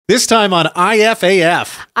This time on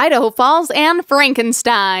IFAF. Idaho Falls and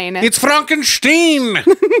Frankenstein. It's Frankenstein!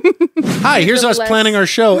 Hi, here's us planning our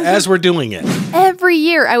show as we're doing it. Every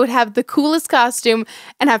year I would have the coolest costume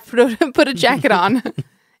and have to put a jacket on.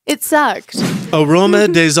 It sucked. Aroma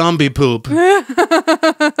de zombie poop. Very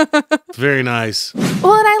nice.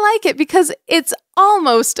 Well, and I like it because it's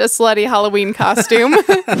almost a slutty Halloween costume.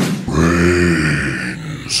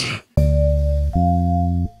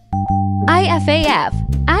 IFAF,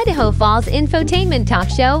 Idaho Falls infotainment talk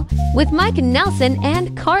show with Mike Nelson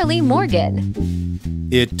and Karley Morgan.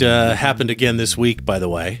 It happened again this week, by the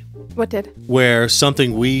way. What did? Where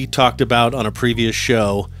something we talked about on a previous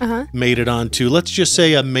show made it onto, let's just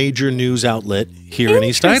say, a major news outlet here in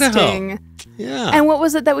East Idaho. Yeah. And what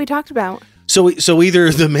was it that we talked about? So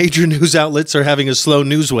either the major news outlets are having a slow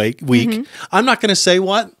news week. I'm not going to say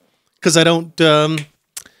what, because I don't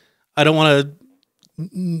want to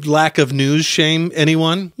lack of news shame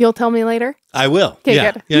anyone. You'll tell me later? I will. Okay,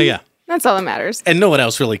 yeah, good. Yeah. That's all that matters. And no one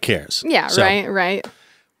else really cares. Yeah, so. Right.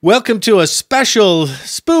 Welcome to a special,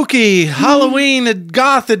 spooky Halloween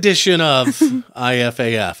goth edition of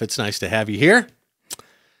IFAF. It's nice to have you here.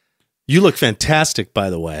 You look fantastic, by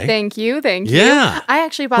the way. Thank you. Yeah. I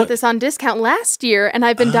actually bought this on discount last year, and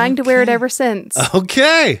I've been dying to wear it ever since.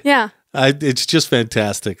 Okay. Yeah. It's just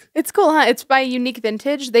fantastic. It's cool, huh? It's by Unique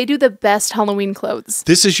Vintage. They do the best Halloween clothes.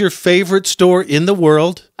 This is your favorite store in the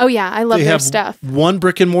world. Oh, yeah. I love their stuff. One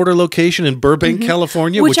brick and mortar location in Burbank,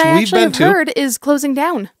 California, which I we've been to. heard is closing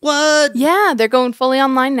down. What? Yeah, they're going fully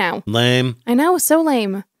online now. Lame. I know, so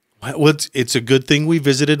lame. Well, it's a good thing we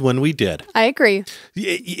visited when we did. I agree.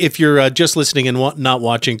 If you're just listening and not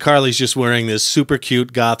watching, Karley's just wearing this super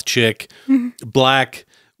cute goth chick, black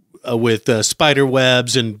with spider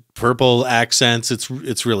webs and purple accents.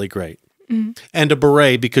 It's really great. And a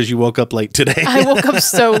beret because you woke up late today. I woke up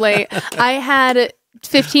so late. I had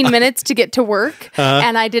 15 minutes to get to work,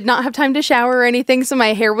 and I did not have time to shower or anything, so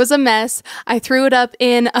my hair was a mess. I threw it up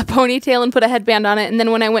in a ponytail and put a headband on it, and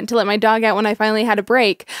then when I went to let my dog out when I finally had a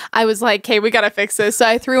break, I was like, okay, we gotta fix this. So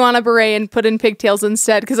I threw on a beret and put in pigtails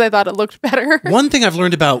instead because I thought it looked better. One thing I've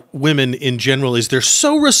learned about women in general is they're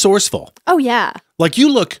so resourceful. Oh, yeah. Like,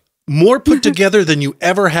 you look more put together than you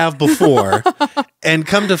ever have before, and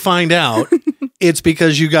come to find out, it's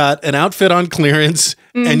because you got an outfit on clearance,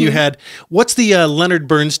 and you had, what's the Leonard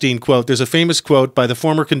Bernstein quote? There's a famous quote by the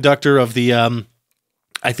former conductor of the,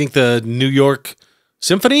 I think the New York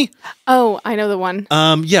Symphony. Oh, I know the one.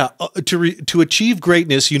 Yeah, to achieve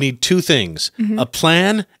greatness, you need two things, a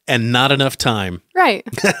plan and not enough time. Right.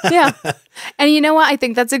 Yeah. And you know what? I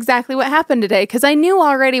think that's exactly what happened today, because I knew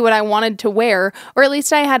already what I wanted to wear, or at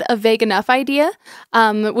least I had a vague enough idea,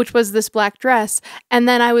 which was this black dress. And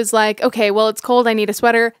then I was like, okay, well, it's cold. I need a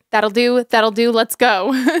sweater. That'll do. Let's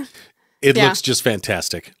go. It looks just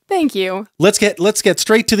fantastic. Thank you. Let's get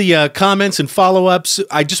straight to the comments and follow-ups.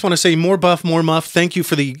 I just want to say more buff, more muff. Thank you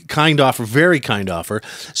for the kind offer, very kind offer.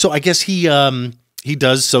 So I guess he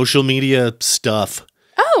does social media stuff.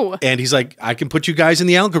 Oh. And he's like, I can put you guys in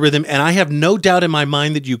the algorithm, and I have no doubt in my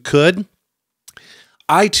mind that you could.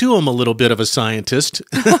 I, too, am a little bit of a scientist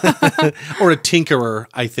or a tinkerer,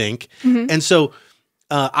 I think. And so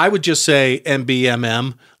I would just say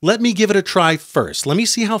MBMM. Let me give it a try first. Let me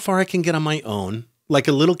see how far I can get on my own. Like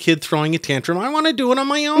a little kid throwing a tantrum. I want to do it on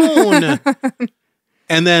my own.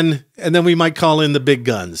 and then we might call in the big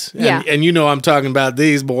guns. And you know I'm talking about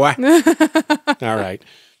these, boy. All right.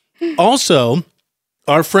 Also,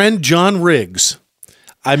 our friend John Riggs.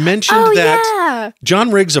 I mentioned that John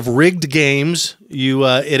Riggs of Rigged Games.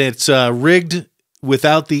 It's rigged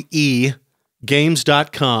without the E,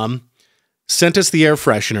 games.com. Sent us the air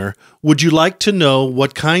freshener. Would you like to know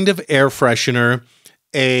what kind of air freshener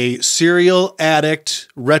a serial addict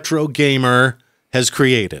retro gamer has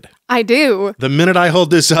created? I do. The minute I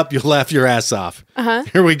hold this up, you'll laugh your ass off.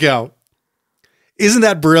 Here we go. Isn't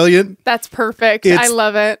that brilliant? That's perfect. I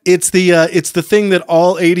love it. It's the thing that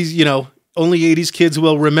all 80s, only 80s kids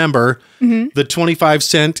will remember. The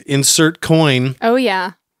 25-cent insert coin. Oh,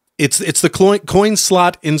 yeah. It's the coin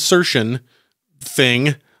slot insertion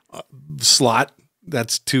thing. Slot.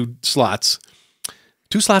 That's two slots.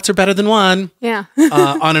 Two slots are better than one. Yeah.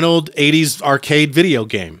 On an old 80s arcade video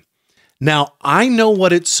game. Now, I know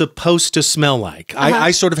what it's supposed to smell like.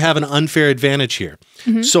 I sort of have an unfair advantage here.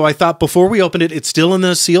 So I thought before we opened it, it's still in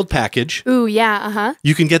the sealed package. Ooh, yeah,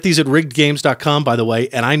 You can get these at riggedgames.com, by the way,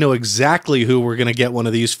 and I know exactly who we're going to get one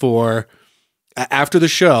of these for after the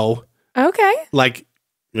show. Okay. Like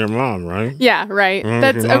your mom, right? Yeah, right.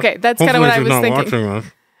 That's okay. That's kind of what I was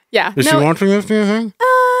thinking. Yeah. Is she watching this, do you think?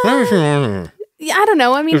 Why is she watching it? Yeah, I don't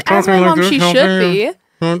know. I mean, as my mom, she should be.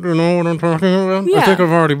 Don't you know what I'm talking about? Yeah. I think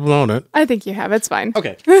I've already blown it. I think you have. It's fine.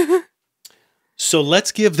 Okay. So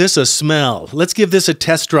let's give this a smell. Let's give this a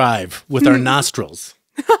test drive with our nostrils.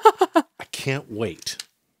 I can't wait.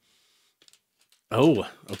 Oh,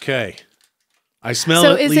 okay. I smell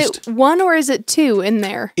So at is least. it one or is it two in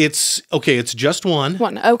there? It's okay. It's just one.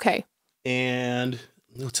 One. Okay. And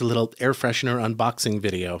it's a little air freshener unboxing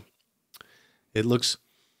video. It looks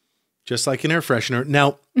just like an air freshener.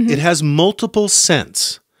 Now, it has multiple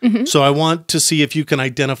scents. So I want to see if you can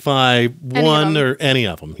identify one or any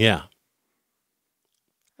of them. Yeah.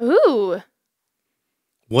 Ooh.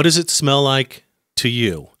 What does it smell like to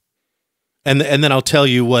you? And then I'll tell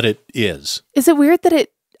you what it is. Is it weird that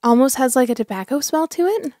it almost has like a tobacco smell to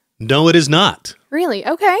it? No, it is not. Really?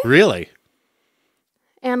 Okay. Really?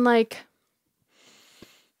 And like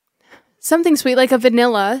something sweet, like a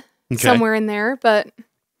vanilla somewhere in there. But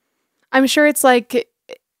I'm sure it's like,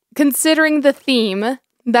 considering the theme,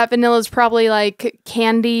 that vanilla is probably like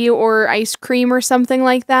candy or ice cream or something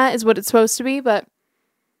like that is what it's supposed to be. But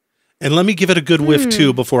and let me give it a good whiff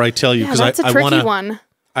too before I tell you, yeah, that's a tricky one.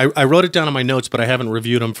 I wrote it down on my notes, but I haven't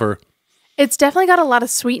reviewed them for. It's definitely got a lot of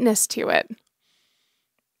sweetness to it,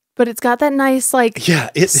 but it's got that nice like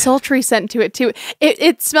sultry scent to it too.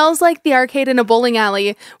 It smells like the arcade in a bowling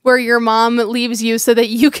alley where your mom leaves you so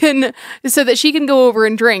that she can go over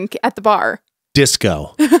and drink at the bar.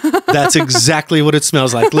 Disco. That's exactly what it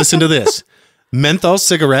smells like. Listen to this: menthol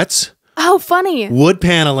cigarettes. Oh, funny. Wood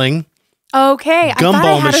paneling. Okay, I thought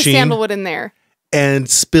I had machine, a sandalwood in there. And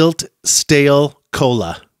spilt stale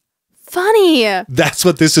cola. Funny. That's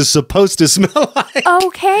what this is supposed to smell like.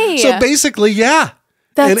 Okay. So basically, yeah.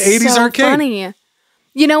 That's an 80s so arcade. Funny.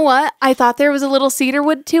 You know what? I thought there was a little cedar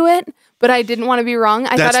wood to it, but I didn't want to be wrong.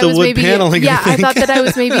 I That's thought the I was wood maybe paneling, yeah, I I thought think. that I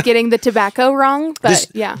was maybe getting the tobacco wrong,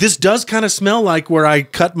 but This does kind of smell like where I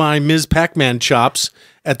cut my Ms. Pac-Man chops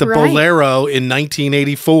at the Bolero in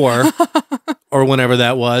 1984 or whenever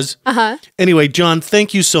that was. Anyway, John,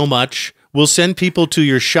 thank you so much. We'll send people to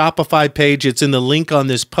your Shopify page. It's in the link on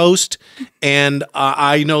this post. And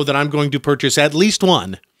I know that I'm going to purchase at least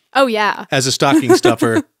one. Oh, yeah. As a stocking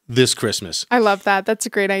stuffer this Christmas. I love that. That's a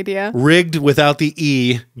great idea. Rigged without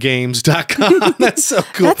the games.com. That's so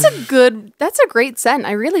cool. That's a great scent.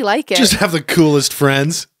 I really like it. Just have the coolest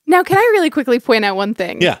friends. Now, can I really quickly point out one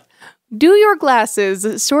thing? Yeah. Do your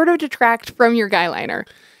glasses sort of detract from your guy liner?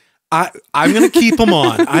 I'm gonna keep them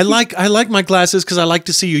on. I like my glasses because I like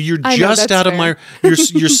to see you. You're just out of my.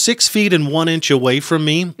 You're 6 feet and 1 inch away from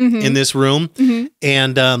me in this room.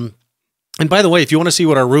 And by the way, if you want to see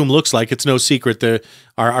what our room looks like, it's no secret.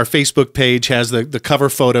 Our Facebook page has the cover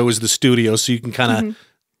photo is the studio, so you can kind of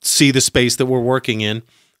see the space that we're working in.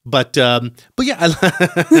 But yeah,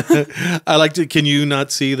 I like to. Can you not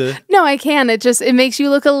see the? No, I can. It makes you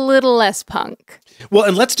look a little less punk. Well,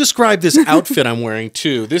 and let's describe this outfit I'm wearing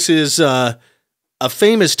too. This is a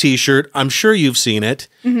famous T-shirt. I'm sure you've seen it.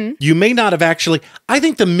 You may not have actually. I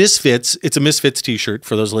think the Misfits. It's a Misfits T-shirt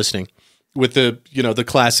for those listening, with the the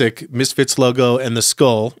classic Misfits logo and the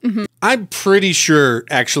skull. I'm pretty sure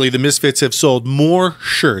actually the Misfits have sold more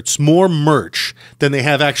shirts, more merch than they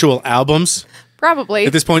have actual albums. Probably.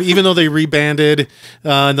 At this point, even though they rebanded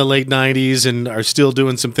in the late 90s and are still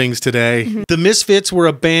doing some things today. The Misfits were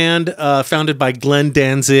a band founded by Glenn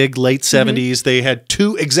Danzig, late 70s. They had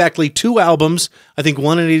exactly two albums, I think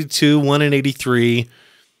one in 82, one in 83.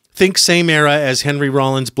 Think same era as Henry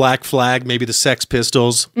Rollins' Black Flag, maybe the Sex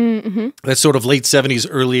Pistols. That sort of late 70s,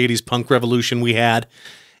 early 80s punk revolution we had.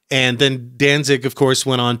 And then Danzig, of course,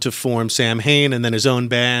 went on to form Sam Hain and then his own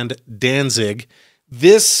band, Danzig.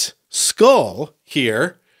 This skull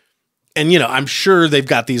here, and I'm sure they've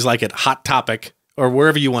got these like at Hot Topic or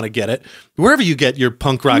wherever you want to get it, wherever you get your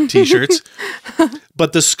punk rock t-shirts.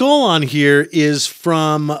 But the skull on here is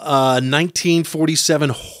from a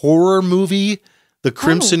 1947 horror movie, The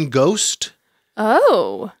Crimson Ghost.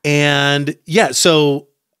 Oh. And yeah, so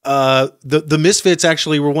the Misfits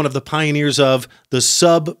actually were one of the pioneers of the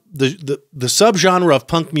subgenre of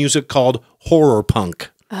punk music called horror punk.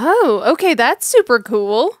 Oh, okay. That's super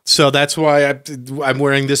cool. So that's why I'm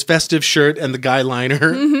wearing this festive shirt and the guy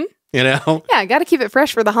liner, Yeah, I got to keep it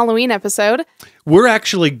fresh for the Halloween episode. We're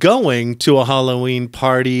actually going to a Halloween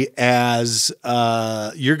party as,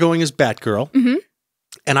 you're going as Batgirl.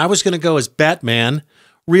 And I was going to go as Batman.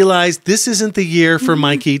 Realized this isn't the year for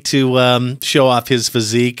Mikey to show off his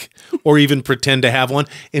physique or even pretend to have one.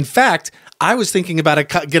 In fact, I was thinking about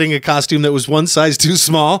getting a costume that was one size too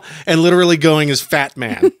small and literally going as Fat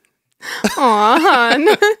Man. Aw, hon.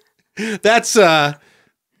 That's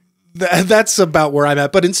about where I'm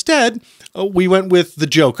at. But instead, we went with the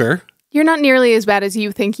Joker You're not nearly as bad as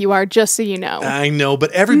you think you are, just so you know. I know,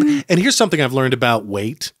 but and here's something I've learned about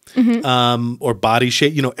weight or body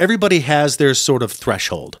shape. You know, everybody has their sort of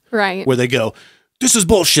threshold. Right. Where they go, this is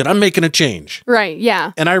bullshit. I'm making a change. Right,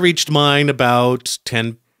 yeah. And I reached mine about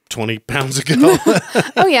 10, 20 pounds ago.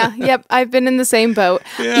 Oh, yeah. Yep. I've been in the same boat.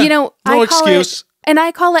 Yeah, you know, no excuse.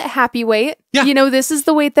 I call it happy weight. Yeah. You know, this is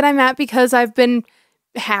the weight that I'm at because I've been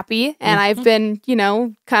happy and I've been, you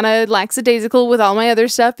know, kind of lackadaisical with all my other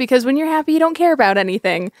stuff because when you're happy, you don't care about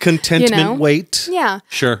anything. Contentment weight. Yeah.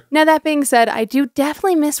 Sure. Now, that being said, I do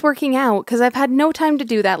definitely miss working out because I've had no time to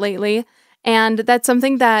do that lately. And that's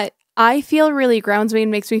something that I feel really grounds me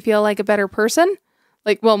and makes me feel like a better person.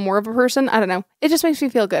 Like, well, more of a person. I don't know. It just makes me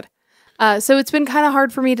feel good. So it's been kind of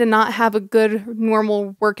hard for me to not have a good,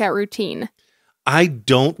 normal workout routine. I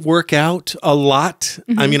don't work out a lot.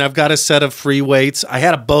 I mean, I've got a set of free weights. I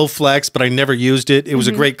had a Bowflex, but I never used it. It was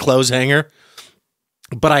a great clothes hanger.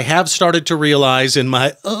 But I have started to realize in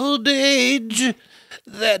my old age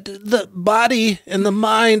that the body and the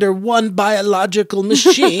mind are one biological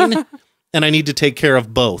machine. And I need to take care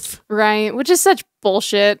of both. Right, which is such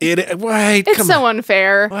bullshit. Right, it's so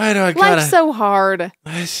unfair. Why do I gotta... Life's so hard.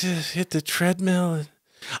 I just hit the treadmill.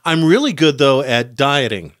 I'm really good, though, at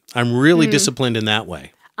dieting. I'm really disciplined in that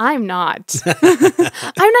way. I'm not.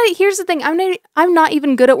 Here's the thing. I'm not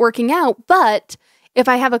even good at working out, but if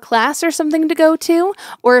I have a class or something to go to,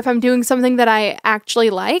 or if I'm doing something that I actually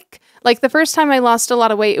like the first time I lost a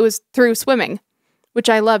lot of weight, it was through swimming, which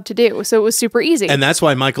I love to do. So it was super easy. And that's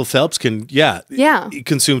why Michael Phelps can,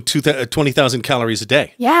 consume 20,000 calories a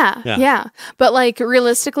day. Yeah. But like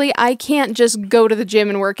realistically, I can't just go to the gym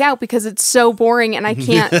and work out because it's so boring and I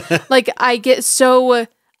can't, I get so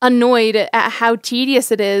annoyed at how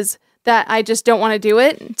tedious it is that I just don't want to do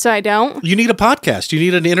it. So I don't. You need a podcast. You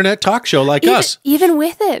need an internet talk show like us. Even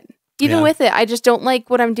with it. I just don't like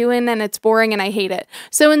what I'm doing and it's boring and I hate it.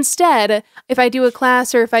 So instead, if I do a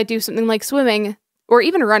class or if I do something like swimming, or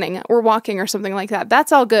even running or walking or something like that,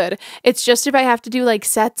 that's all good. It's just if I have to do like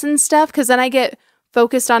sets and stuff, because then I get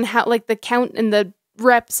focused on how the count and the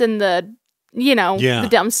reps and the, the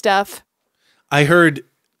dumb stuff. I heard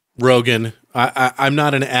Rogan, I'm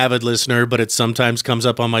not an avid listener, but it sometimes comes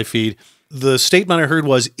up on my feed. The statement I heard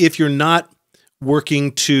was, if you're not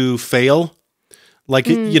working to fail,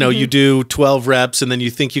 you do 12 reps and then you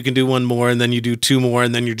think you can do one more and then you do two more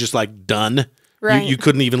and then you're just done. Right. You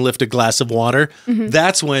couldn't even lift a glass of water.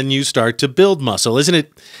 That's when you start to build muscle. Isn't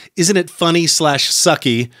it funny /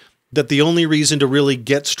 sucky that the only reason to really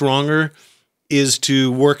get stronger is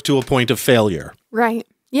to work to a point of failure? Right.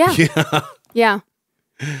 Yeah. Yeah.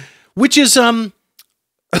 Which is, again,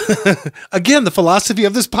 the philosophy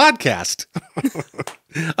of this podcast,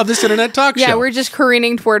 of this internet talk show. Yeah, we're just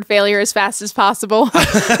careening toward failure as fast as possible with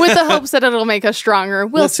the hopes that it'll make us stronger.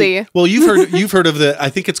 We'll see. Well, you've heard of I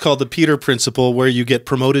think it's called the Peter Principle, where you get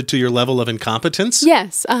promoted to your level of incompetence.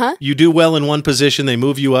 Yes. You do well in one position, they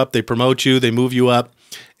move you up, they promote you, they move you up,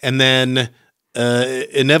 and then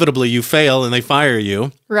inevitably you fail and they fire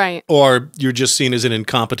you. Right. Or you're just seen as an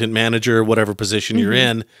incompetent manager, whatever position you're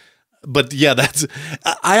in. But yeah,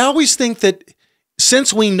 I always think that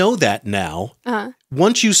since we know that now,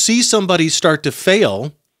 once you see somebody start to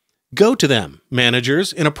fail, go to them,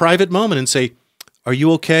 managers, in a private moment and say, "Are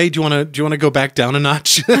you okay? Do you want to go back down a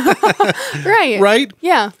notch?" Right. Right?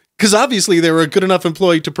 Yeah. Because obviously they were a good enough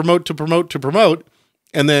employee to promote,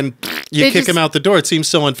 and then you kick them out the door. It seems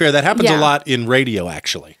so unfair. That happens a lot in radio,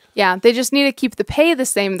 actually. Yeah, they just need to keep the pay the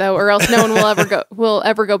same though, or else no one will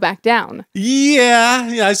ever go back down. Yeah,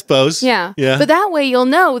 I suppose. Yeah. Yeah. But that way you'll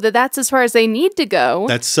know that that's as far as they need to go.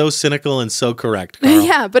 That's so cynical and so correct, Karl.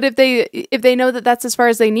 Yeah, but if they know that that's as far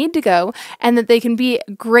as they need to go and that they can be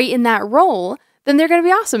great in that role, then they're going to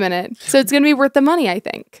be awesome in it. So it's going to be worth the money, I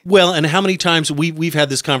think. Well, and how many times we've had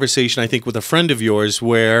this conversation, I think, with a friend of yours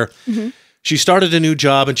where she started a new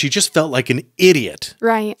job and she just felt like an idiot.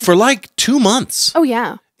 Right. For 2 months. Oh,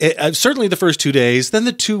 yeah. Certainly the first 2 days, then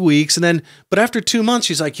the 2 weeks, but after 2 months,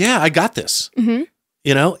 she's like, yeah, I got this.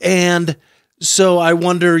 And so I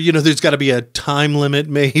wonder, there's got to be a time limit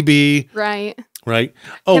maybe. Right. Right.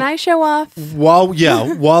 Oh, can I show off? While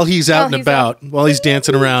he's out and about, while he's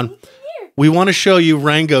dancing around, we want to show you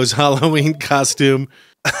Rango's Halloween costume.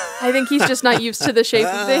 I think he's just not used to the shape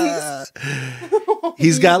of things.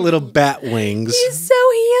 He's got little bat wings. He's so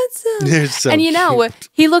handsome. They're so cute.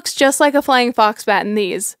 He looks just like a flying fox bat in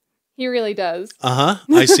these. He really does.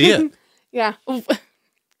 I see it. Yeah.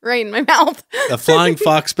 Right in my mouth. A flying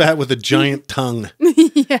fox bat with a giant tongue.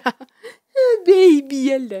 Yeah.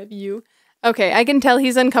 Baby, I love you. Okay, I can tell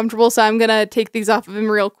he's uncomfortable, so I'm going to take these off of him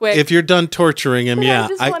real quick. If you're done torturing him, I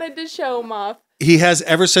just wanted to show him off. He has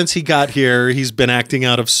ever since he got here. He's been acting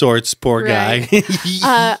out of sorts. Poor guy.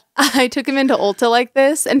 I took him into Ulta like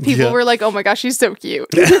this, and people were like, "Oh my gosh, he's so cute."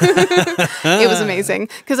 It was amazing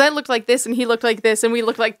because I looked like this, and he looked like this, and we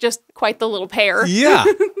looked like just quite the little pair. Yeah.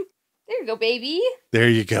 There you go, baby. There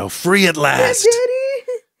you go. Free at last. Yeah,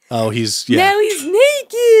 Daddy. Oh, he's now he's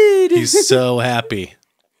naked. He's so happy.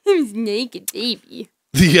 He's naked, baby.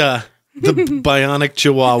 The bionic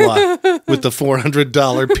chihuahua with the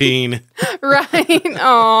 $400 peen. Right.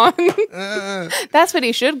 Aw. That's what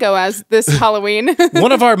he should go as this Halloween.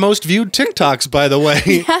 One of our most viewed TikToks, by the way.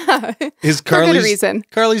 Yeah. Is For good reason.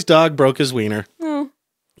 Carly's dog broke his wiener. Oh.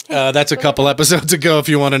 That's a couple episodes ago. If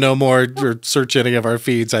you want to know more or search any of our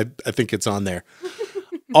feeds, I think it's on there.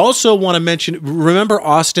 Also want to mention, remember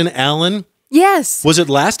Austin Allen? Yes. Was it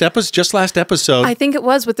just last episode? I think it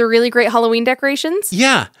was, with the really great Halloween decorations.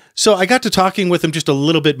 Yeah. So I got to talking with him just a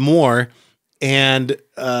little bit more and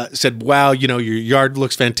said, wow, your yard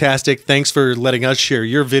looks fantastic. Thanks for letting us share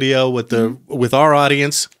your video with our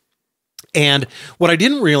audience. And what I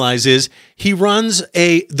didn't realize is he runs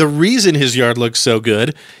the reason his yard looks so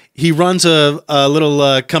good, he runs a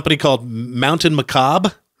little company called Mountain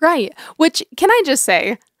Macabre. Right. Which, can I just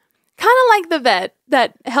say, kind of like the vet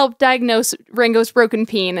that helped diagnose Ringo's broken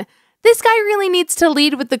peen, this guy really needs to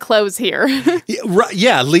lead with the clothes here.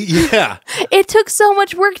 Yeah. It took so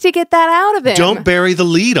much work to get that out of him. Don't bury the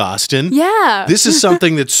lead, Austin. Yeah. This is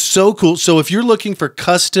something that's so cool. So if you're looking for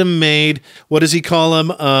custom made, what does he call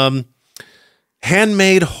them?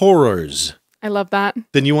 Handmade horrors. I love that.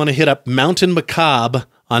 Then you want to hit up Mountain Macabre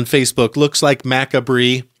on Facebook. Looks like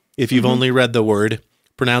macabre if you've only read the word.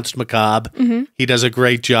 Pronounced macabre. He does a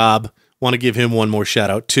great job. Want to give him one more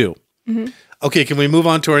shout out too. Okay, can we move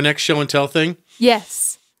on to our next show and tell thing?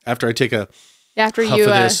 Yes. After I take a After huff you, of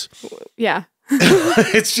this. Yeah.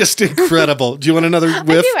 It's just incredible. Do you want another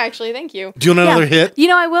whiff? I do actually. Thank you. Do you want another hit?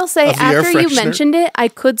 I will say, of the air after you freshener? mentioned it, I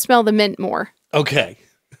could smell the mint more. Okay.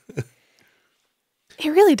 It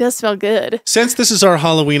really does smell good. Since this is our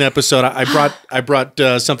Halloween episode, I brought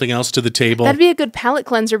something else to the table. That'd be a good palate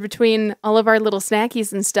cleanser between all of our little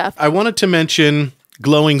snackies and stuff. I wanted to mention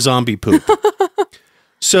glowing zombie poop.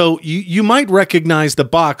 So you might recognize the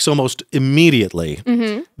box almost immediately.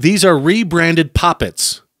 These are rebranded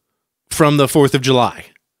Poppets from the 4th of July.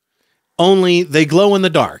 Only they glow in the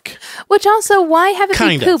dark. Which also, why have it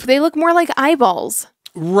Kind be poop? of. They look more like eyeballs.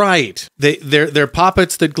 Right. They're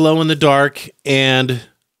Poppets that glow in the dark, and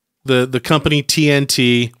the company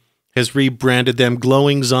TNT has rebranded them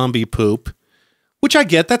glowing zombie poop, which I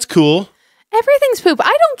get. That's cool. Everything's poop.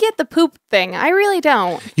 I don't get the poop thing. I really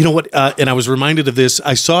don't. You know what? And I was reminded of this.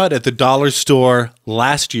 I saw it at the dollar store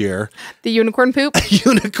last year. The unicorn poop?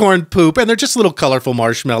 Unicorn poop, and they're just little colorful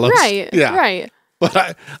marshmallows. Right. Yeah. Right.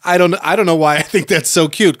 But I don't know why I think that's so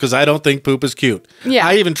cute, because I don't think poop is cute. Yeah.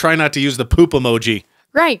 I even try not to use the poop emoji.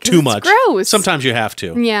 Right. Too much. Gross. Sometimes you have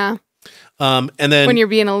to. Yeah. And then When you're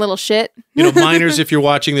being a little shit. minors, if you're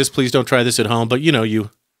watching this, please don't try this at home. But you.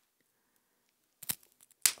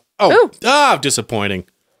 Oh, disappointing.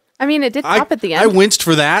 I mean, it did pop at the end. I winced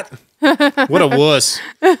for that. What a wuss.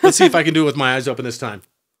 Let's see if I can do it with my eyes open this time.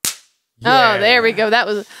 Oh, there we go. That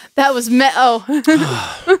was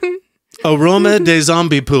Aroma de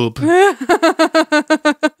zombie poop.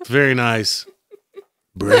 Very nice.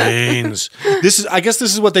 Brains. I guess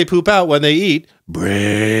this is what they poop out when they eat.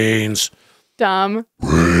 Brains. dumb.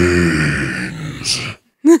 Brains.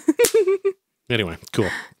 Anyway, cool.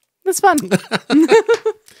 That's fun.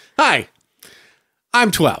 Hi.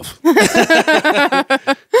 I'm 12.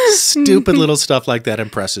 Stupid little stuff like that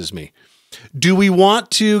impresses me. Do we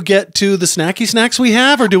want to get to the snacky snacks we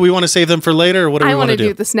have, or do we want to save them for later, or what do we want to do? I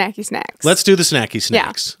want to do the snacky snacks. Let's do the snacky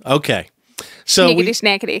snacks. Yeah. Okay. So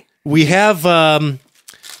snackety. We have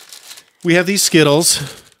these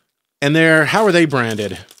Skittles, and how are they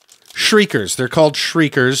branded? Shriekers. They're called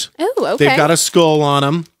Shriekers. Oh, okay. They've got a skull on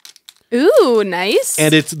them. Ooh, nice.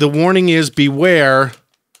 And the warning is beware.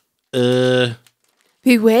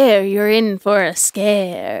 Beware, you're in for a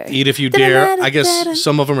scare. Eat if you dare. I guess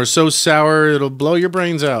some of them are so sour, it'll blow your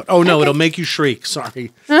brains out. Oh, no, it'll make you shriek.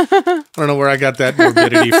 Sorry. I don't know where I got that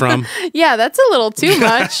morbidity from. Yeah, that's a little too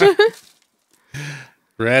much.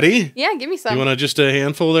 Ready? Yeah, give me some. You want just a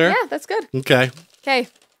handful there? Yeah, that's good. Okay. Okay.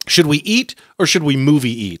 Should we eat or should we movie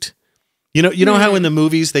eat? You know how in the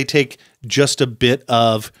movies they take just a bit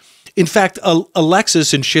of... In fact,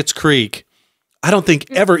 Alexis in Schitt's Creek, I don't think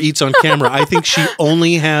ever eats on camera. I think she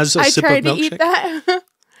only has a sip of milkshake. I tried to eat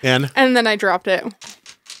that. And then I dropped it.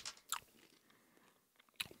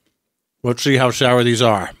 Let's see how sour these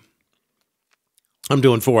are. I'm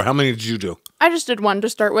doing 4. How many did you do? I just did 1 to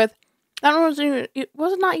start with. That one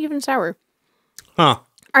was not even sour. Huh.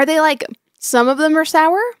 Are they like, some of them are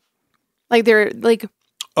sour? Like they're like,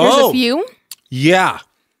 there's a few? Yeah.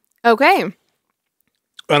 Okay.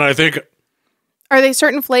 And I think Are they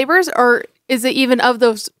certain flavors, or is it even of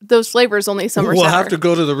those flavors, only some are sour? we'll have to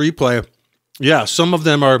go to the replay. Yeah, some of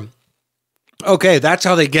them are, okay, that's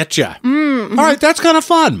how they get you. Mm-hmm. All right, that's kind of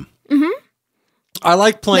fun. Mm-hmm. I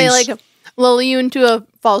like playing They like lull you into a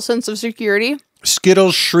false sense of security.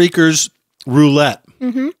 Skittles Shriekers Roulette.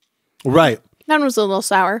 Mm-hmm. Right. That one was a little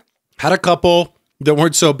sour. Had a couple that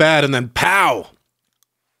weren't so bad, and then pow.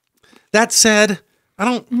 That said, I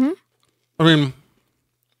don't, I mean,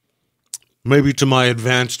 maybe to my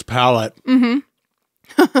advanced palate, maybe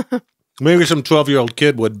some 12-year-old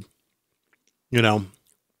kid would,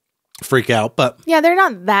 freak out, but Yeah, they're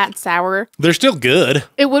not that sour. they're still good.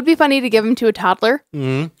 It would be funny to give them to a toddler.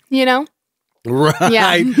 Mm-hmm. Right.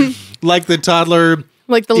 Yeah. Like the toddler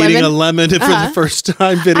Like the eating lemon. a lemon for the first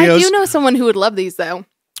time videos, I do know someone who would love these, though.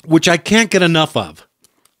 which I can't get enough of.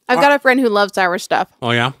 I've got a friend who loves sour stuff.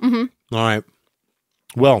 Oh, yeah? Mm-hmm. All right.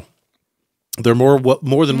 Well, they're more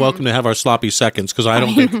than welcome to have our sloppy seconds, because I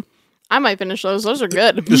don't think I might finish those. Those are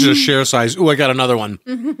good. this is a share size. Ooh, I got another one.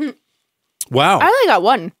 Wow. I only got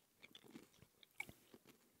one.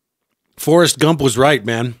 Forrest Gump was right,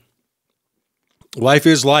 man. Life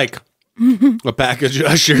is like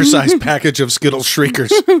a share size package of Skittles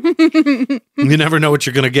Shriekers. You never know what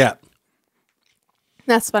you're going to get.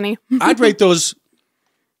 That's funny. I'd rate those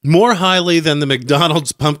more highly than the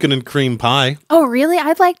McDonald's pumpkin and cream pie. Oh, really?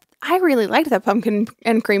 I really liked that pumpkin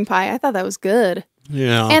and cream pie. I thought that was good.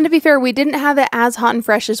 Yeah. And to be fair, we didn't have it as hot and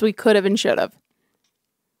fresh as we could have and should have.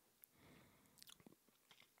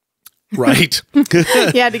 Right. You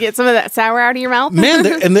had to get some of that sour out of your mouth. Man,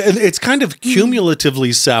 and it's kind of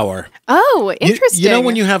cumulatively sour. Oh, interesting. You know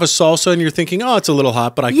when you have a salsa and you're thinking, oh, it's a little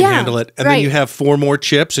hot, but I can handle it. And then you have 4 more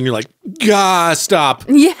chips and you're like, gah, stop.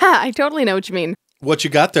 Yeah, I totally know what you mean. What you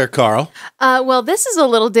got there, Carl? Well, this is a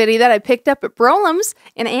little ditty that I picked up at Brolam's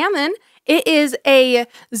in Ammon. It is a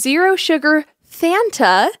 0 sugar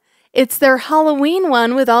Fanta. It's their Halloween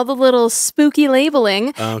one with all the little spooky labeling.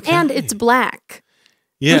 Okay. And it's black.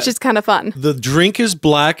 Yeah. Which is kind of fun. The drink is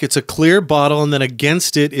black. It's a clear bottle. And then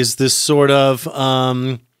against it is this sort of,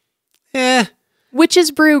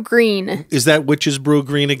 Witch's Brew green. Is that Witch's Brew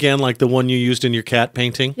green again, like the one you used in your cat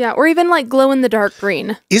painting? Yeah, or even like glow-in-the-dark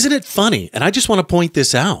green. Isn't it funny? And I just want to point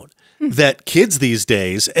this out, that kids these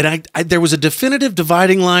days, and I there was a definitive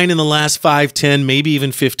dividing line in the last 5, 10, maybe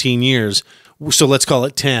even 15 years. So let's call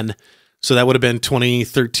it 10. So that would have been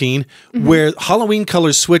 2013, where Halloween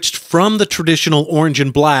colors switched from the traditional orange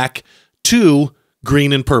and black to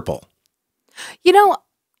green and purple. You know,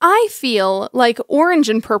 I feel like orange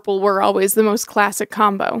and purple were always the most classic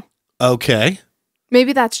combo. Okay.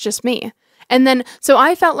 Maybe that's just me. And then, so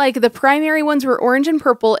I felt like the primary ones were orange and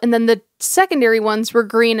purple, and then the secondary ones were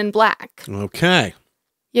green and black. Okay.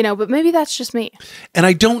 But maybe that's just me. And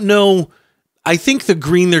I don't know. I think the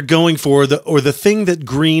green they're going for, the thing that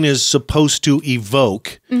green is supposed to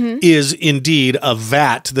evoke, is indeed a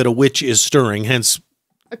vat that a witch is stirring, hence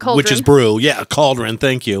A cauldron. witch's brew. Yeah, a cauldron.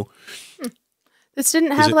 Thank you. This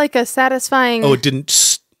didn't have like a satisfying... Oh, it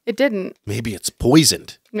didn't. It didn't. Maybe it's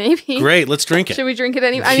poisoned. Maybe. Great, let's drink it. Should we drink it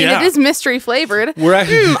anyway? I mean, Yeah. it is mystery flavored. We're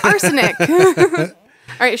at- Arsenic. All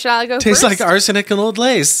right, shall I go Tastes first? like arsenic and old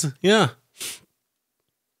lace. Yeah.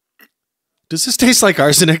 Does this taste like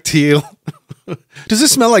arsenic to you? Does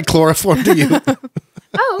this smell like chloroform to you?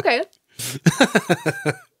 Oh, okay.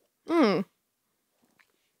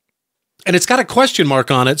 And it's got a question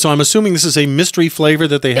mark on it, so I'm assuming this is a mystery flavor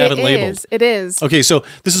that they haven't labeled. It is. Okay, so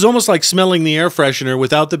this is almost like smelling the air freshener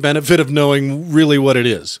without the benefit of knowing really what it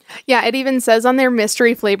is. Yeah, it even says on there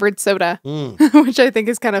mystery flavored soda, which I think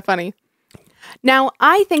is kind of funny. Now,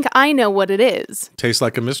 I think I know what it is. Tastes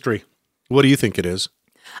like a mystery. What do you think it is?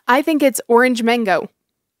 I think it's orange mango.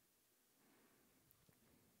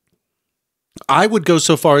 I would go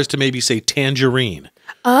so far as to maybe say tangerine.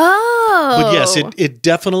 Oh. But yes, it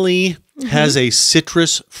definitely has a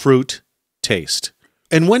citrus fruit taste.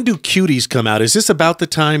 And when do cuties come out? Is this about the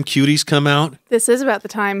time cuties come out? This is about the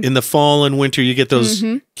time. In the fall and winter, you get those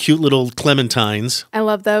cute little clementines. I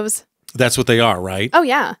love those. That's what they are, right? Oh,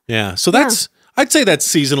 yeah. Yeah. So that's, I'd say that's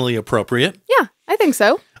seasonally appropriate. Yeah, I think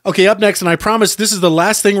so. Okay, up next, and I promise this is the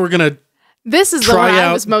last thing we're going to This is the one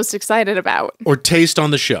I was most excited about. or taste on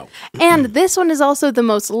the show. And this one is also the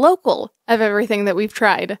most local of everything that we've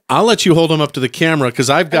tried. I'll let you hold them up to the camera because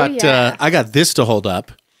I've got I got this to hold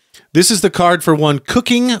up. This is the card for one,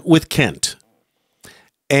 Cooking with Kent.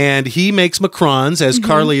 And he makes macarons, as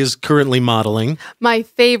Karley is currently modeling. My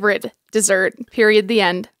favorite dessert, period, the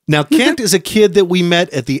end. Now, Kent is a kid that we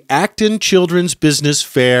met at the Acton Children's Business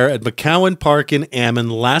Fair at McCowan Park in Ammon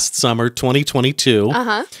last summer, 2022.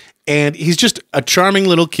 Uh-huh. And he's just a charming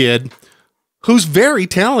little kid who's very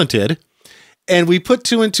talented. And we put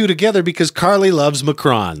 2 and 2 together because Karley loves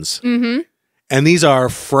Macarons. Mm-hmm. And these are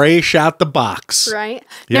fresh out the box. Right.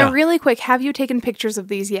 Yeah. Now, really quick, have you taken pictures of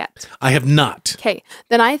these yet? I have not. Okay.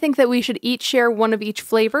 Then I think that we should each share one of each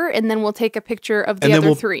flavor, and then we'll take a picture of the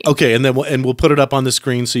other 3. Okay, and then we'll put it up on the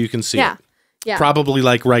screen so you can see it. Yeah. Probably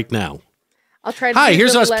like right now. I'll try to Hi, do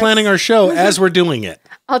here's the us planning our show as we're doing it.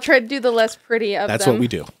 I'll try to do the less pretty of That's them. what we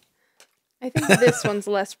do. I think this one's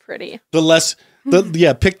less pretty. Pick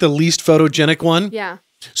the least photogenic one. Yeah.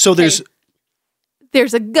 So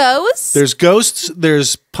There's a ghost. There's ghosts,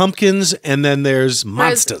 there's pumpkins, and then there's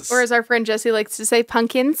monsters. Or as our friend Jesse likes to say,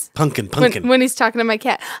 pumpkins. Pumpkin. When he's talking to my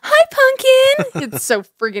cat. Hi, pumpkin. It's so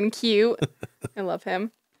friggin' cute. I love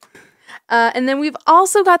him. And then we've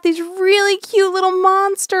also got these really cute little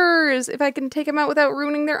monsters. If I can take them out without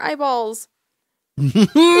ruining their eyeballs.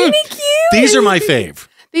 Really cute. These are my fave.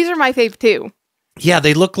 These are my fave too. Yeah,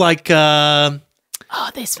 they look like... oh,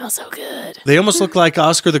 they smell so good. They almost look like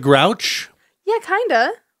Oscar the Grouch. Yeah,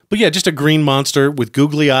 kinda. But yeah, just a green monster with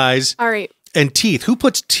googly eyes. All right. And teeth. Who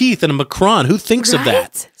puts teeth in a Macaron? Who thinks of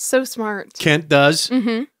that? So smart. Kent does.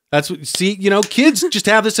 Mm-hmm. That's what, see, kids just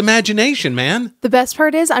have this imagination, man. The best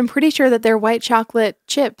part is I'm pretty sure that they're white chocolate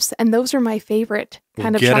chips, and those are my favorite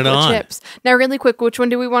kind of chocolate chips. Now, really quick, which one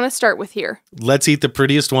do we want to start with here? Let's eat the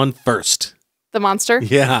prettiest one first. The monster?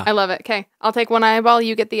 Yeah. I love it. Okay, I'll take one eyeball,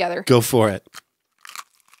 you get the other. Go for it.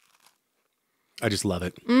 I just love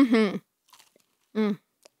it. Mm-hmm. Mm.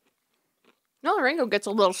 No, Rango gets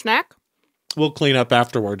a little snack. We'll clean up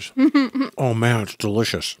afterwards. Oh, man, it's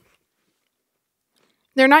delicious.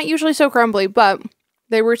 They're not usually so crumbly, but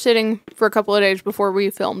they were sitting for a couple of days before we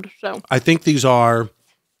filmed, so. I think these are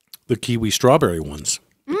the kiwi strawberry ones.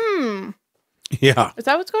 Mmm. Yeah. Is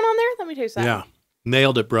that what's going on there? Let me taste that. Yeah.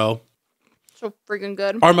 Nailed it, bro. So freaking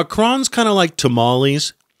good. Are Macarons kind of like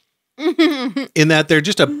tamales? In that they're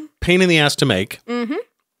just a pain in the ass to make.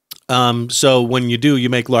 Mm-hmm. So when you do, you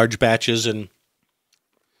make large batches and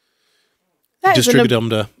distribute them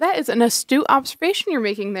to... That is an astute observation you're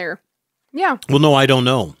making there. Yeah. Well, no, I don't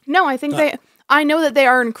know. No, I think I know that they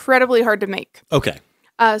are incredibly hard to make. Okay.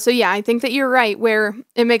 So yeah, I think that you're right, where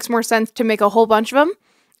it makes more sense to make a whole bunch of them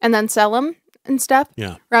and then sell them and stuff.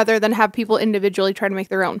 Yeah. Rather than have people individually try to make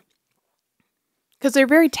their own. Because they're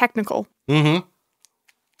very technical. Mm-hmm.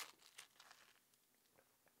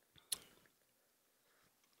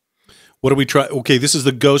 What do we try? Okay, this is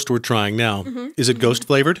the ghost we're trying now. Mm-hmm. Is it ghost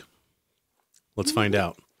flavored? Let's find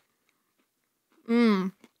out.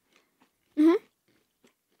 Mm. Mm-hmm.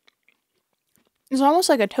 It's almost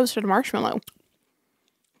like a toasted marshmallow.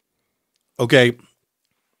 Okay,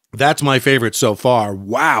 that's my favorite so far.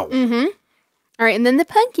 Wow. Mm-hmm. All right, and then the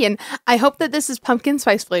pumpkin. I hope that this is pumpkin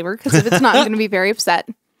spice flavor, because if it's not, I'm going to be very upset.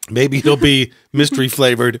 Maybe it'll be mystery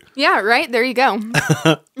flavored. Yeah, right? There you go.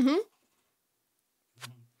 Mm-hmm.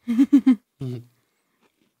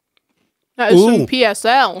 That is some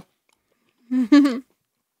PSL.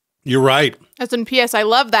 You're right. That's in PS. I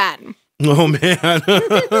love that. Oh, man.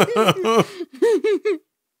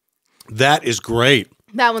 That is great.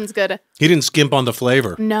 That one's good. He didn't skimp on the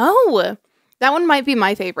flavor. No. That one might be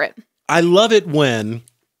my favorite. I love it when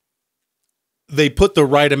they put the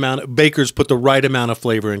right amount, bakers put the right amount of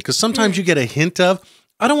flavor in, because sometimes you get a hint of,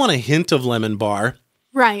 I don't want a hint of lemon bar.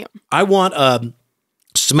 Right. I want a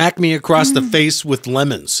smack me across the face with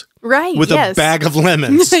lemons. Right. With a bag of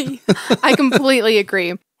lemons. I completely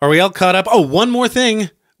agree. Are we all caught up? Oh, one more thing.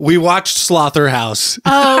 We watched Slaughterhouse.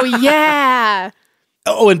 Oh, yeah.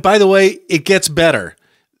 Oh, and by the way, it gets better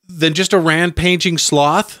than just a rampaging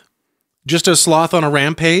sloth. Just a sloth on a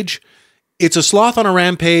rampage. It's a sloth on a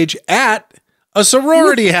rampage at a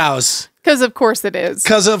sorority house. Because of course it is.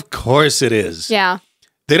 Because of course it is. Yeah.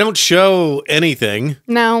 They don't show anything.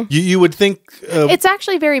 No. You would think... it's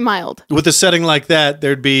actually very mild. With a setting like that,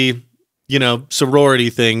 there'd be, sorority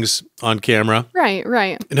things on camera. Right,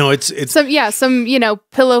 right. No, it's... Some,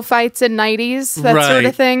 pillow fights and nighties, that sort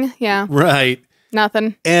of thing. Yeah. Right.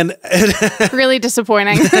 Nothing. And really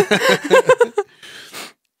disappointing.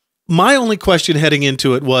 My only question heading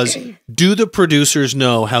into it was, do the producers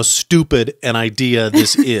know how stupid an idea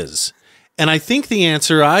this is? And I think the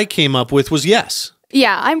answer I came up with was yes.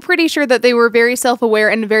 Yeah, I'm pretty sure that they were very self-aware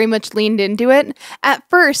and very much leaned into it. At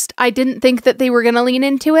first, I didn't think that they were going to lean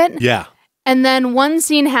into it. Yeah. And then one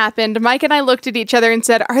scene happened. Mike and I looked at each other and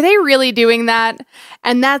said, are they really doing that?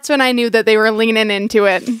 And that's when I knew that they were leaning into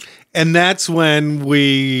it. And that's when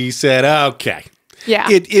we said, okay. Yeah.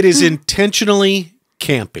 It is intentionally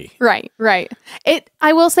campy. Right.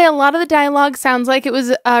 I will say a lot of the dialogue sounds like it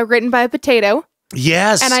was written by a potato.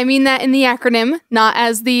 Yes. And I mean that in the acronym, not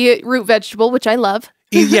as the root vegetable, which I love.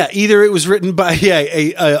 Yeah, either it was written by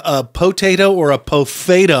a potato or a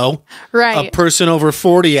pofato, right? A person over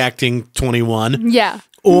 40 acting 21. Yeah.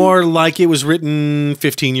 Or like it was written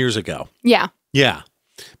 15 years ago. Yeah. Yeah.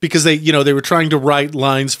 Because they were trying to write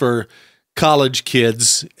lines for college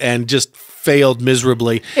kids and just failed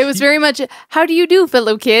miserably. It was very much, how do you do,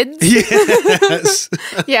 fellow kids? Yes.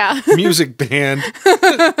 Yeah. Music band.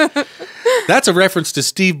 That's a reference to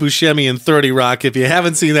Steve Buscemi in 30 Rock. If you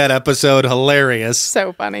haven't seen that episode, hilarious.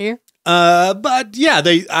 So funny. But yeah,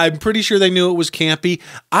 I'm pretty sure they knew it was campy.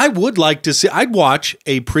 I would like to see, I'd watch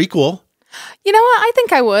a prequel. You know what? I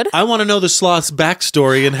think I would. I want to know the sloth's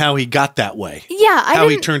backstory and how he got that way. Yeah. How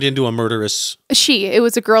he turned into a murderous... It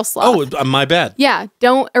was a girl sloth. Oh, my bad. Yeah.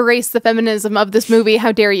 Don't erase the feminism of this movie.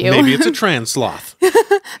 How dare you? Maybe it's a trans sloth.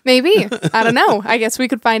 Maybe. I don't know. I guess we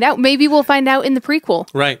could find out. Maybe we'll find out in the prequel.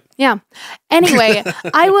 Right. Yeah. Anyway,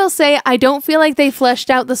 I will say I don't feel like they fleshed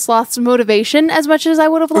out the sloth's motivation as much as I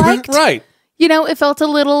would have liked. Right. It felt a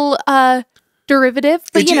little derivative,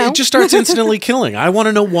 but it just starts instantly killing. I want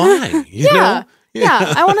to know why. You know?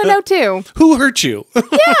 Yeah, I want to know too. Who hurt you?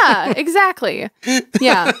 Yeah, exactly.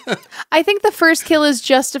 Yeah. I think the first kill is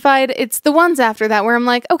justified. It's the ones after that where I'm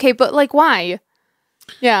like, okay, but like why?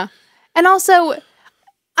 Yeah. And also,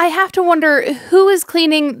 I have to wonder who is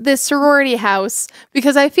cleaning this sorority house,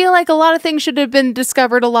 because I feel like a lot of things should have been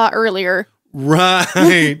discovered a lot earlier.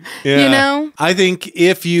 Right. Yeah. I think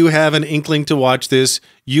if you have an inkling to watch this,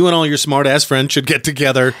 you and all your smart ass friends should get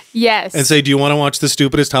together. Yes. And say, do you want to watch the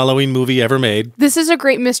stupidest Halloween movie ever made? This is a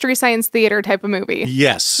great mystery science theater type of movie.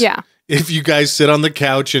 Yes. Yeah. If you guys sit on the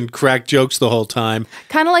couch and crack jokes the whole time.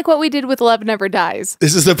 Kind of like what we did with Love Never Dies.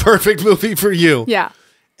 This is the perfect movie for you. Yeah.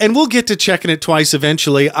 And we'll get to checking it twice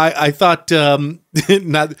eventually. I thought,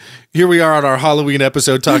 not here we are on our Halloween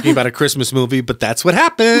episode talking about a Christmas movie, but that's what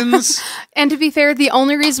happens. And to be fair, the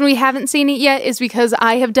only reason we haven't seen it yet is because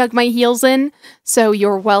I have dug my heels in. So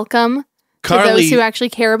you're welcome. Karley, for those who actually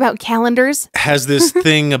care about calendars. Has this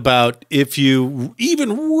thing about if you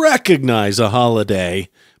even recognize a holiday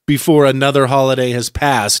before another holiday has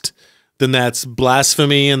passed, then that's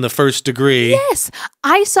blasphemy in the first degree. Yes.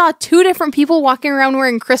 I saw 2 different people walking around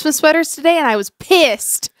wearing Christmas sweaters today, and I was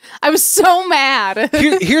pissed. I was so mad.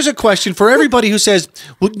 Here's a question for everybody who says,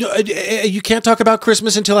 well, no, you can't talk about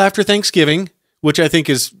Christmas until after Thanksgiving, which I think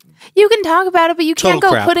is... You can talk about it, but you can't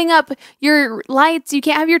go crap. Putting up your lights. You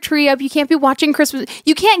can't have your tree up. You can't be watching Christmas.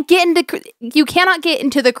 You cannot get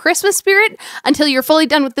into the Christmas spirit until you're fully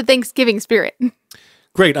done with the Thanksgiving spirit.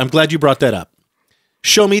 Great. I'm glad you brought that up.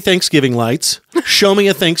 Show me Thanksgiving lights. Show me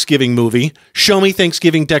a Thanksgiving movie. Show me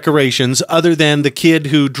Thanksgiving decorations other than the kid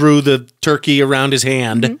who drew the turkey around his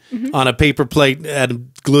hand on a paper plate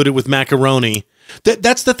and glued it with macaroni.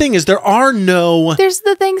 That's the thing is there's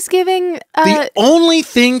the Thanksgiving. The only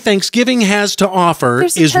thing Thanksgiving has to offer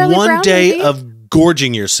is Charlie one Brown day movie. of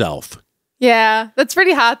gorging yourself. Yeah, that's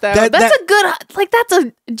pretty hot though. That's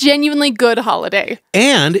a genuinely good holiday.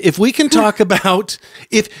 And if we can talk about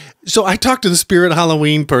so I talked to the Spirit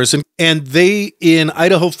Halloween person, and they in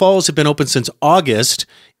Idaho Falls have been open since August,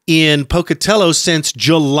 in Pocatello since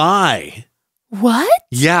July. What?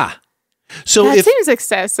 Yeah. So that seems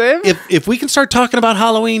excessive. If we can start talking about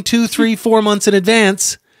Halloween 2, 3, 4 months in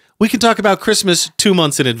advance, we can talk about Christmas 2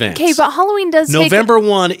 months in advance. Okay, but Halloween does November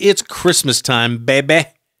 1, it's Christmas time, baby.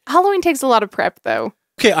 Halloween takes a lot of prep, though.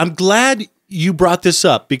 Okay, I'm glad you brought this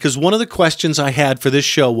up, because one of the questions I had for this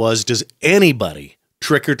show was, does anybody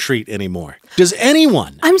trick or treat anymore? Does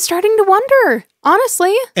anyone? I'm starting to wonder,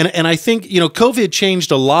 honestly. And I think, COVID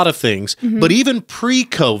changed a lot of things, but even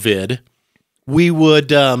pre-COVID, we would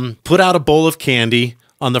put out a bowl of candy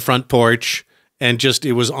on the front porch, and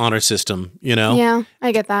it was honor system, Yeah,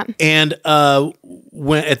 I get that. And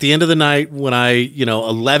when at the end of the night, when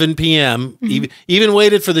 11 p.m., even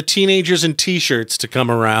waited for the teenagers in T-shirts to come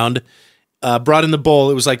around, brought in the bowl,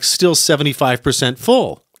 it was like still 75%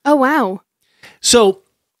 full. Oh, wow. So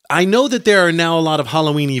I know that there are now a lot of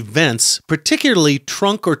Halloween events, particularly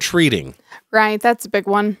trunk or treating. Right, that's a big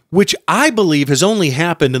one. Which I believe has only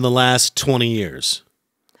happened in the last 20 years.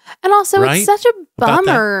 And also, right? It's such a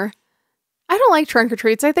bummer. I don't like trunk or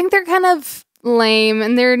treats. I think they're kind of lame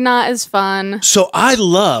and they're not as fun. So I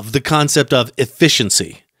love the concept of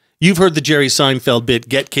efficiency. You've heard the Jerry Seinfeld bit,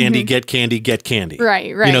 get candy, get candy, get candy.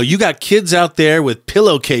 Right. You got kids out there with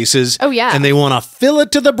pillowcases. Oh, yeah. And they want to fill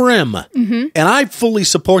it to the brim. And I fully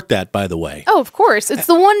support that, by the way. Oh, of course. It's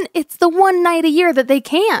the one night a year that they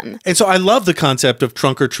can. And so I love the concept of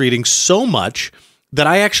trunk or treating so much that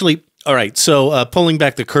I actually, All right. So pulling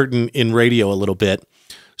back the curtain in radio a little bit,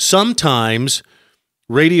 sometimes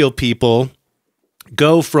radio people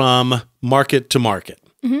go from market to market.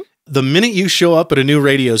 The minute you show up at a new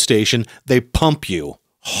radio station, they pump you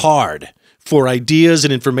hard for ideas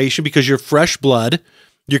and information because you're fresh blood.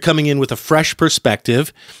 You're coming in with a fresh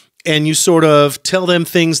perspective, and you sort of tell them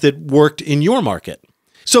things that worked in your market.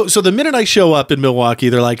 So the minute I show up in Milwaukee,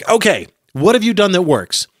 they're like, okay, what have you done that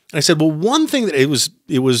works? And I said, well, one thing that was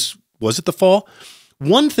it the fall?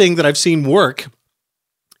 One thing that I've seen work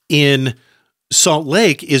in Salt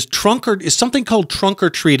Lake is something called trunk or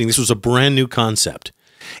treating. This was a brand new concept.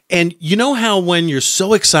 And you know how when you're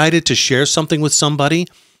so excited to share something with somebody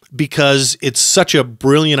because it's such a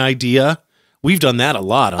brilliant idea? We've done that a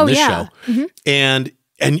lot on this show. And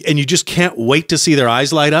you just can't wait to see their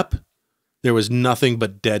eyes light up. There was nothing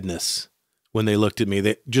but deadness when they looked at me.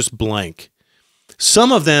 They just blank.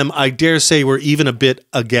 Some of them, I dare say, were even a bit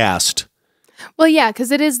aghast. Well, yeah,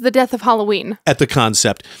 because it is the death of Halloween. At the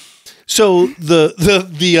concept. So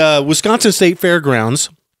the Wisconsin State Fairgrounds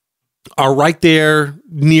are right there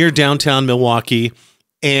near downtown Milwaukee,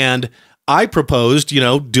 and I proposed,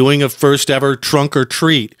 doing a first ever trunk or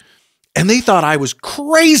treat, and they thought I was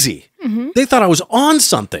crazy. They thought I was on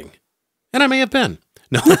something, and I may have been.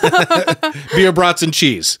 No, beer, brats, and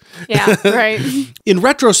cheese. Yeah, right. In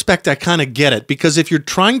retrospect, I kind of get it, because if you're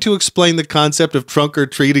trying to explain the concept of trunk or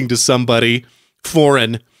treating to somebody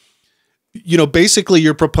foreign, basically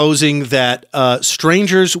you're proposing that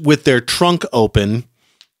strangers with their trunk open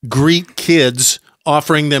greet kids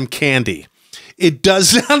offering them candy. It does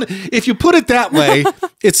sound, if you put it that way,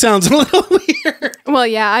 it sounds a little weird. Well,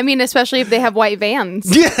 yeah. I mean, especially if they have white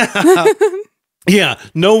vans. Yeah. Yeah.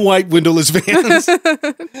 No white windowless vans.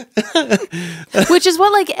 Which is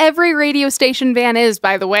what every radio station van is,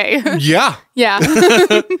 by the way. Yeah. Yeah.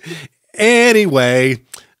 Anyway,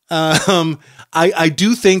 I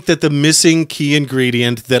do think that the missing key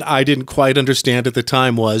ingredient that I didn't quite understand at the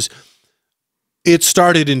time was it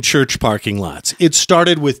started in church parking lots. It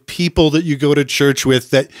started with people that you go to church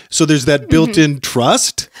with, so there's that built-in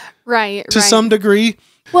trust, right, to some degree.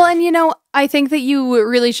 Well, and I think that you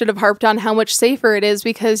really should have harped on how much safer it is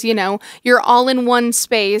because, you're all in one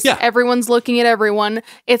space. Yeah. Everyone's looking at everyone.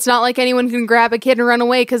 It's not like anyone can grab a kid and run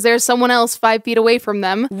away because there's someone else 5 feet away from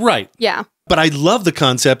them. Right. Yeah. But I love the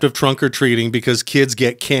concept of trunk or treating because kids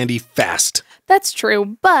get candy fast. That's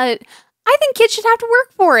true, but I think kids should have to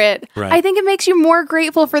work for it. Right. I think it makes you more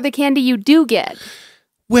grateful for the candy you do get.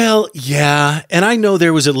 Well, yeah. And I know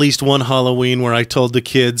there was at least one Halloween where I told the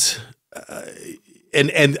kids,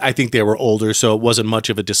 and I think they were older, so it wasn't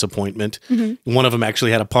much of a disappointment. One of them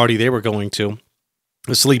actually had a party they were going to,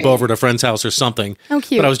 a sleepover at a friend's house or something. Oh,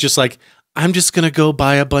 cute. But I was just like, I'm just going to go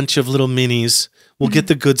buy a bunch of little minis. We'll get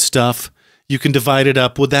the good stuff. You can divide it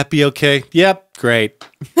up. Would that be okay? Yep. Great.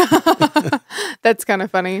 That's kind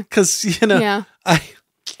of funny. Because, Yeah. I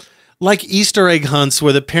like Easter egg hunts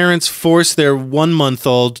where the parents force their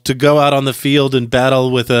 1-month-old to go out on the field and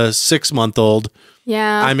battle with a 6-month-old.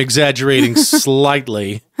 Yeah. I'm exaggerating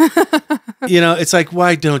slightly. It's like,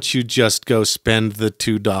 why don't you just go spend the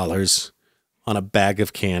 $2 on a bag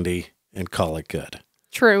of candy and call it good?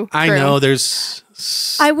 True. I know there's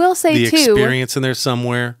I will say the too, experience in there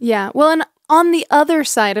somewhere. Yeah. Well, and on the other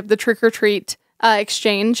side of the trick-or-treat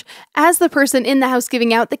exchange, as the person in the house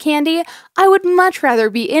giving out the candy, I would much rather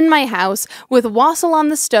be in my house with wassail on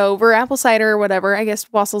the stove or apple cider or whatever. I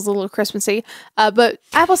guess wassaile's a little Christmassy, but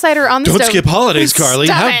apple cider on the stove. Don't skip holidays, Karley.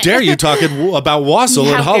 Stop How it. dare you talk about wassail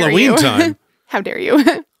at How dare Halloween you. time? How dare you?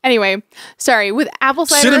 Anyway, sorry, with apple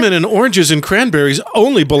cider. Cinnamon and oranges and cranberries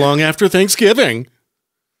only belong after Thanksgiving.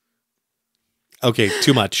 Okay,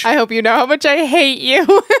 too much. I hope you know how much I hate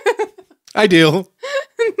you. I do.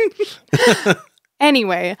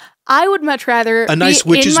 Anyway, I would much rather A nice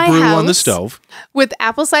be witch's in my brew house on the stove. with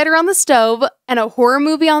apple cider on the stove and a horror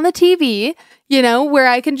movie on the TV, where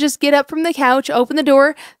I can just get up from the couch, open the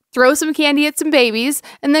door, throw some candy at some babies,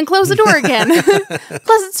 and then close the door again.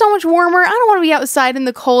 Plus, it's so much warmer. I don't want to be outside in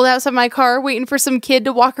the cold outside my car waiting for some kid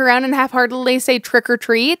to walk around and half-heartedly say trick or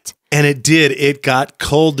treat. And it did. It got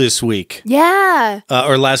cold this week. Yeah.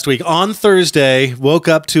 Or last week. On Thursday, woke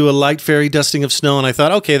up to a light fairy dusting of snow, and I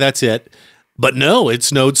thought, okay, that's it. But no, it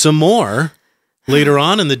snowed some more later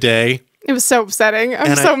on in the day. It was so upsetting.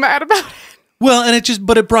 I'm so mad about it. Well, and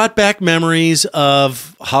it brought back memories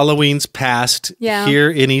of Halloween's past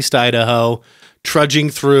here in East Idaho,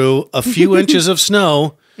 trudging through a few inches of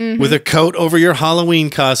snow with a coat over your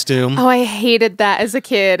Halloween costume. Oh, I hated that as a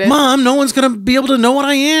kid. Mom, no one's going to be able to know what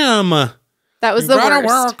I am. That was the worst.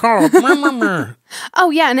 Wear a coat.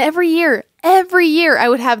 Oh, yeah, and every year every year I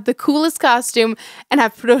would have the coolest costume and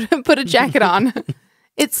have to put a jacket on.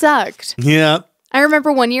 It sucked. Yeah. I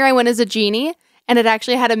remember one year I went as a genie, and it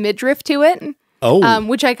actually had a midriff to it. Oh.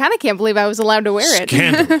 Which I kind of can't believe I was allowed to wear it.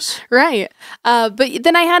 Scandalous. Right. But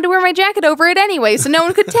then I had to wear my jacket over it anyway, so no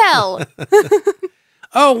one could tell.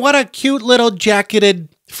 Oh, what a cute little jacketed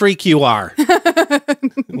freak you are.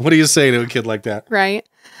 What do you say to a kid like that? Right.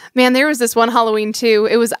 Man, there was this one Halloween too.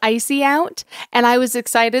 It was icy out, and I was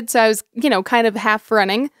excited, so I was, kind of half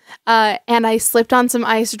running. And I slipped on some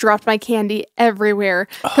ice, dropped my candy everywhere,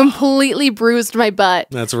 completely bruised my butt.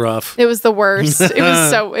 That's rough. It was the worst.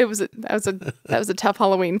 That was a tough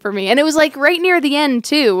Halloween for me. And it was like right near the end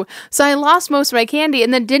too. So I lost most of my candy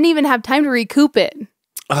and then didn't even have time to recoup it.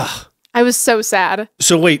 Ugh. I was so sad.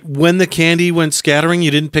 So wait, when the candy went scattering,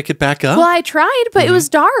 you didn't pick it back up? Well, I tried, but it was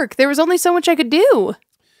dark. There was only so much I could do.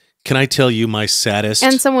 Can I tell you my saddest?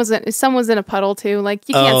 And some was in a puddle too. Like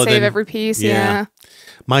you can't save every piece. Yeah.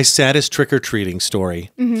 My saddest trick-or-treating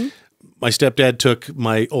story. Mm-hmm. My stepdad took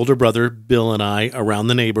my older brother, Bill, and I around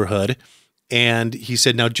the neighborhood. And he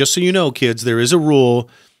said, now, just so you know, kids, there is a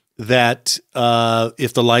rule that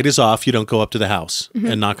if the light is off, you don't go up to the house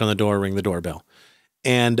and knock on the door or ring the doorbell.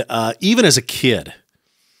 And even as a kid,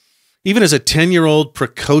 even as a 10-year-old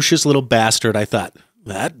precocious little bastard, I thought,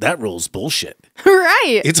 that rule's bullshit.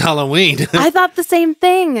 Right. It's Halloween. I thought the same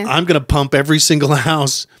thing. I'm going to pump every single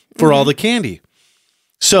house for all the candy.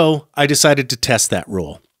 So I decided to test that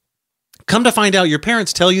rule. Come to find out, your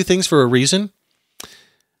parents tell you things for a reason.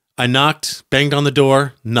 I knocked, banged on the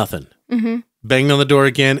door, nothing. Banged on the door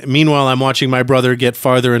again. Meanwhile, I'm watching my brother get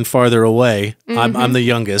farther and farther away. I'm the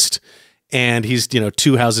youngest. And he's,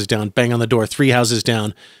 2 houses down. Bang on the door, 3 houses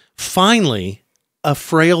down. Finally, a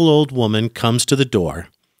frail old woman comes to the door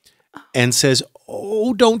and says,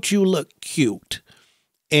 "Oh, don't you look cute?"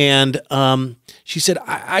 And she said,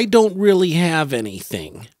 I don't really have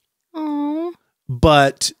anything. Aww.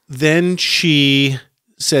 But then she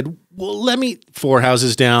said, well, let me, 4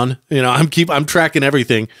 houses down, I'm tracking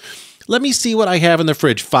everything. Let me see what I have in the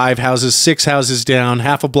fridge. 5 houses, 6 houses down,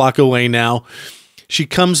 half a block away now. She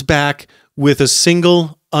comes back with a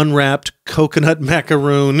single unwrapped coconut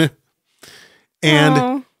macaroon.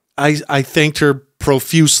 And I thanked her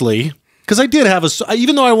profusely because I did have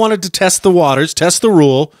even though I wanted to test the waters, test the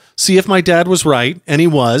rule, see if my dad was right, and he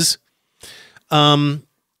was. And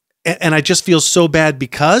I just feel so bad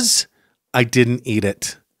because I didn't eat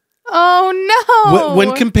it. Oh, no.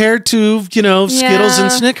 When compared to, Skittles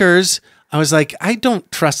and Snickers, I was like, I don't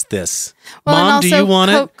trust this. Well, Mom, do you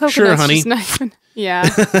want it? Sure, honey. Yeah.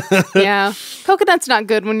 Yeah. Coconut's not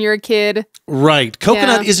good when you're a kid. Right.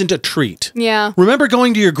 Coconut isn't a treat. Yeah. Remember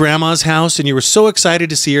going to your grandma's house and you were so excited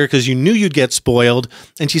to see her because you knew you'd get spoiled.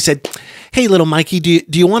 And she said, hey, little Mikey,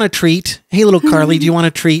 do you want a treat? Hey, little Karley, do you want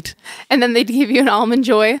a treat? And then they'd give you an Almond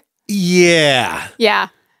Joy. Yeah. Yeah.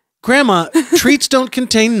 Grandma, treats don't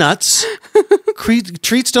contain nuts.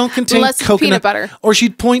 Treats don't contain Unless coconut. Peanut butter. Or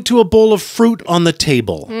she'd point to a bowl of fruit on the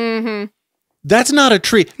table. Mm-hmm. That's not a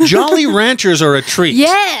treat. Jolly Ranchers are a treat.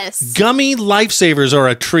 Yes. Gummy Lifesavers are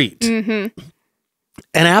a treat. Mm-hmm.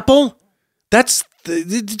 An apple?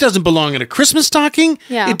 It doesn't belong in a Christmas stocking.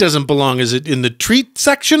 Yeah. It doesn't belong in the treat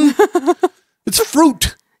section. It's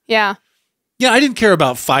fruit. Yeah. Yeah, I didn't care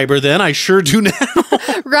about fiber then. I sure do now.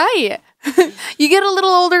 Right. You get a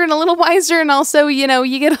little older and a little wiser, and also, you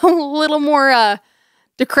get a little more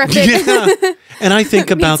decrepit. Yeah. And I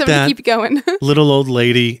think about that to keep going. little old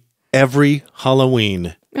lady every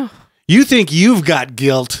Halloween. Oh. You think you've got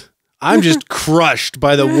guilt. I'm just crushed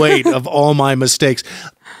by the weight of all my mistakes.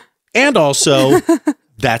 And also,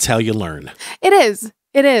 that's how you learn. It is.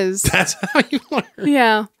 It is. That's how you learn.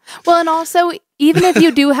 Yeah. Well, and also, even if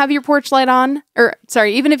you do have your porch light on,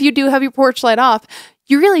 even if you do have your porch light off,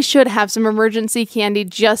 you really should have some emergency candy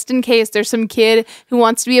just in case there's some kid who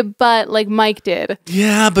wants to be a butt like Mike did.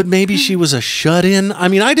 Yeah, but maybe she was a shut-in. I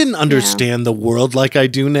mean, I didn't understand the world like I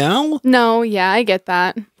do now. No, yeah, I get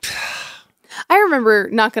that. I remember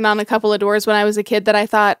knocking on a couple of doors when I was a kid that I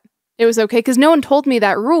thought it was okay because no one told me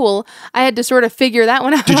that rule. I had to sort of figure that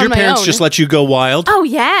one out on my own. Did your parents just let you go wild? Oh,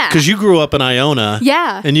 yeah. Because you grew up in Iona.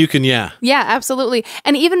 Yeah. And you can, Yeah, absolutely.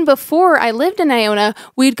 And even before I lived in Iona,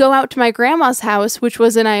 we'd go out to my grandma's house, which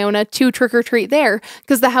was in Iona, to trick-or-treat there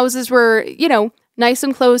because the houses were, nice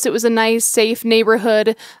and close. It was a nice, safe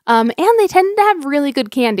neighborhood. And they tended to have really good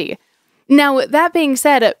candy. Now, that being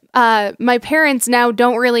said, my parents now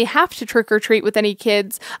don't really have to trick-or-treat with any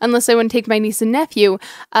kids unless I want to take my niece and nephew.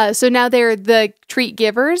 So now they're the treat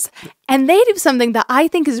givers, and they do something that I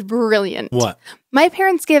think is brilliant. What? My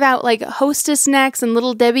parents give out like Hostess snacks and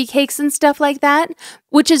Little Debbie cakes and stuff like that,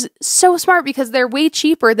 which is so smart because they're way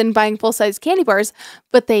cheaper than buying full-size candy bars,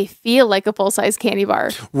 but they feel like a full-size candy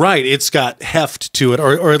bar. Right. It's got heft to it,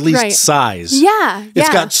 or at least size. Yeah. It's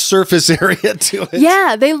got surface area to it.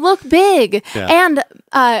 Yeah, they look big. Yeah. And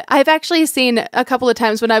I've actually seen a couple of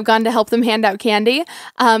times when I've gone to help them hand out candy,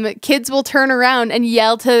 kids will turn around and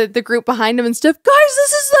yell to the group behind them and stuff, guys,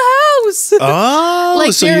 this is the house. Oh,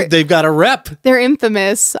 Like so they've got a rep. They're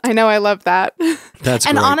infamous. I know, I love that. That's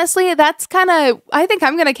And great. honestly, that's kind of, I think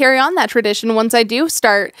I'm going to carry on that tradition once I do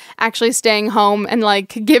start actually staying home and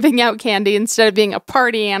like giving out candy instead of being a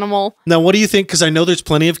party animal. Now, what do you think? Because I know there's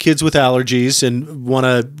plenty of kids with allergies and want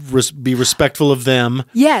to be respectful of them.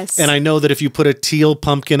 Yes. And I know that if you put a teal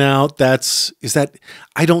pumpkin out,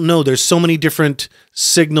 I don't know. There's so many different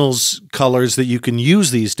signals colors that you can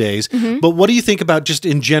use these days. But what do you think about just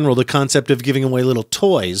in general, the concept of giving away little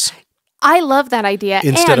toys? I love that idea.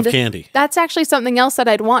 Instead of And candy. That's actually something else that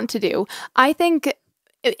I'd want to do. I think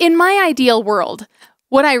in my ideal world,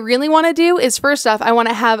 what I really want to do is, first off, I want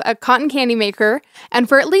to have a cotton candy maker. And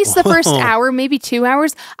for at least the first hour, maybe 2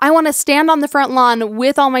 hours, I want to stand on the front lawn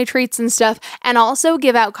with all my treats and stuff and also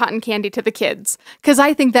give out cotton candy to the kids. Because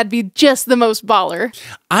I think that'd be just the most baller.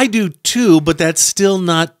 I do too, but that's still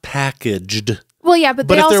not packaged. Well, yeah, but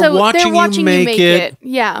But they if they're also, watching you make it,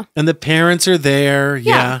 Yeah. and the parents are there,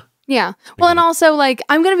 yeah. Yeah. Well, and also, like,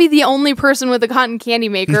 I'm going to be the only person with a cotton candy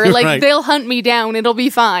maker. Like, Right. they'll hunt me down. It'll be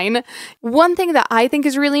fine. One thing that I think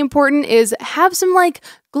is really important is have some, like,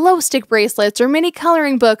 glow stick bracelets or mini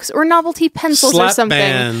coloring books or novelty pencils or Slap something.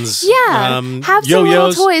 bands, Yeah. Have some little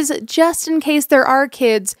yo-yos. toys just in case there are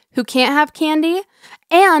kids who can't have candy.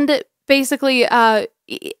 And basically,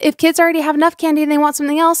 if kids already have enough candy and they want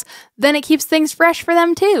something else, then it keeps things fresh for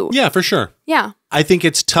them, too. Yeah, for sure. Yeah. I think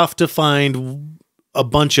it's tough to find a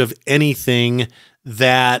bunch of anything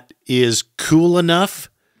that is cool enough,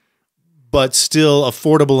 but still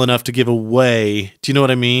affordable enough to give away. Do you know what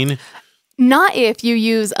I mean? Not if you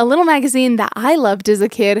use a little magazine that I loved as a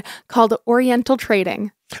kid called Oriental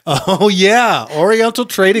Trading. Oh, yeah. Oriental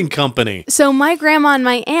Trading Company. So my grandma and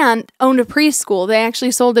my aunt owned a preschool. They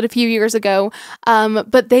actually sold it a few years ago,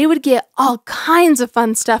 but they would get all kinds of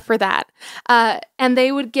fun stuff for that. And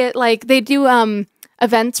they would get, like, they do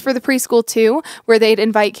events for the preschool too, where they'd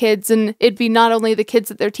invite kids, and it'd be not only the kids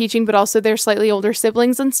that they're teaching, but also their slightly older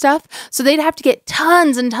siblings and stuff. So they'd have to get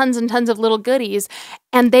tons and tons and tons of little goodies.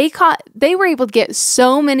 And they were able to get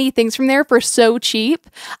so many things from there for so cheap.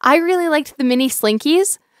 I really liked the mini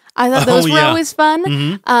Slinkies. I thought those were always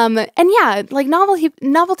fun. And yeah, like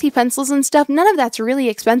novelty pencils and stuff, none of that's really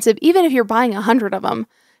expensive, even if you're buying 100 of them.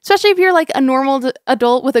 Especially if you're like a normal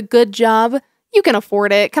adult with a good job. You can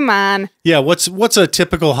afford it. Come on. Yeah, what's a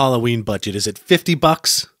typical Halloween budget? Is it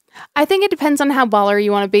 $50? I think it depends on how baller you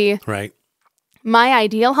want to be. Right. My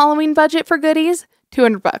ideal Halloween budget for goodies,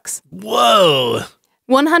 $200. Whoa.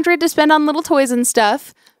 100 to spend on little toys and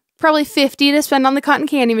stuff. Probably 50 to spend on the cotton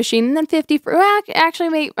candy machine, and then 50 for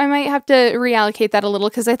actually I might have to reallocate that a little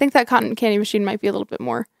because I think that cotton candy machine might be a little bit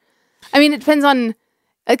more. I mean, it depends on,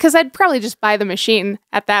 because I'd probably just buy the machine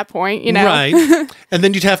at that point, you know? Right. And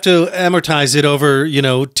then you'd have to amortize it over,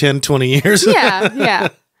 10, 20 years. Yeah.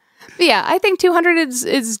 But yeah, I think 200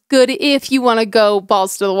 is good if you want to go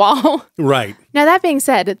balls to the wall. Right. Now, that being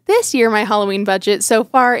said, this year my Halloween budget so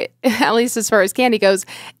far, at least as far as candy goes,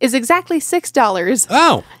 is exactly $6.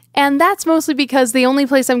 Oh. And that's mostly because the only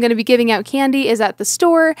place I'm going to be giving out candy is at the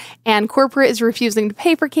store, and corporate is refusing to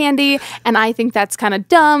pay for candy, and I think that's kind of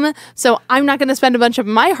dumb. So I'm not going to spend a bunch of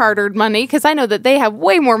my hard-earned money because I know that they have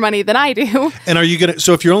way more money than I do. And are you going to,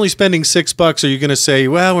 so if you're only spending $6, are you going to say,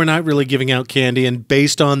 well, we're not really giving out candy, and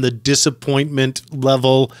based on the disappointment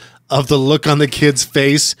level of the look on the kid's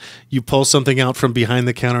face, you pull something out from behind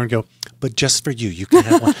the counter and go, but just for you, you can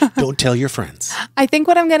have one. Don't tell your friends. I think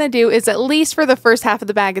what I'm going to do is, at least for the first half of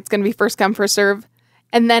the bag, it's going to be first come, first serve.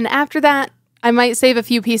 And then after that, I might save a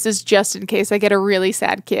few pieces just in case I get a really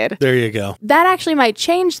sad kid. There you go. That actually might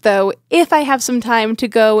change, though, if I have some time to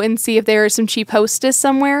go and see if there is some cheap hostess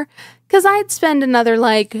somewhere. Because I'd spend another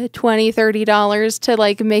like $20, $30 to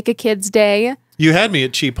like make a kid's day. You had me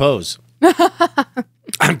at cheap hose.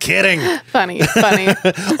 I'm kidding. Funny.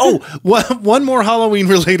 Oh, one more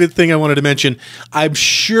Halloween-related thing I wanted to mention. I'm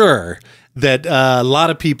sure that a lot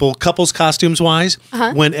of people, couples costumes-wise,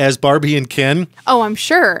 went as Barbie and Ken. Oh, I'm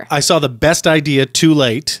sure. I saw the best idea too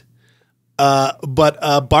late, but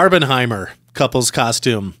Barbenheimer couples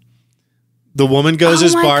costume. The woman goes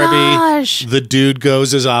as Barbie. Gosh. The dude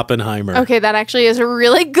goes as Oppenheimer. Okay, that actually is a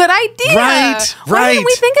really good idea. Right. Why didn't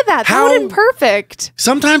we think of that? That would have been perfect.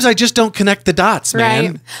 Sometimes I just don't connect the dots, man.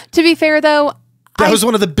 Right. To be fair, though, That was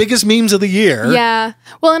one of the biggest memes of the year. Yeah.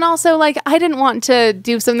 Well, and also, like, I didn't want to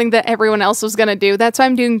do something that everyone else was going to do. That's why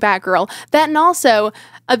I'm doing Batgirl. That, and also,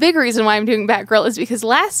 a big reason why I'm doing Batgirl is because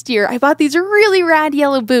last year I bought these really rad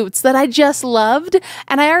yellow boots that I just loved.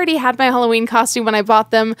 And I already had my Halloween costume when I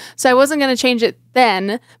bought them, so I wasn't going to change it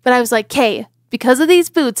then. But I was like, "Kay, because of these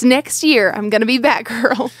boots, next year I'm going to be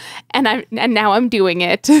Batgirl." And now I'm doing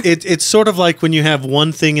it. It's sort of like when you have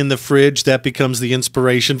one thing in the fridge that becomes the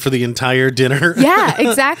inspiration for the entire dinner. Yeah,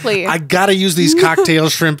 exactly. I got to use these cocktail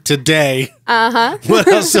shrimp today. Uh-huh. What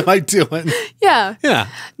else am I doing? Yeah. Yeah.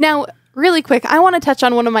 Now, really quick, I want to touch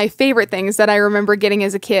on one of my favorite things that I remember getting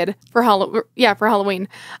as a kid for Halloween.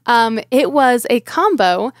 It was a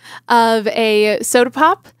combo of a soda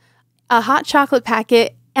pop, a hot chocolate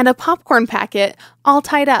packet, and a popcorn packet all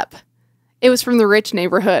tied up. It was from the rich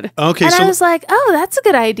neighborhood. Okay, and so I was like, oh, that's a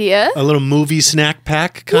good idea. a little movie snack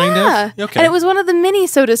pack, kind of? Okay. And it was one of the mini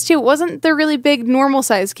sodas, too. It wasn't the really big normal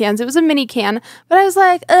size cans. It was a mini can. But I was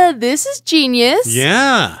like, this is genius.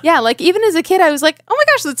 Yeah. Yeah, like, even as a kid, I was like, oh my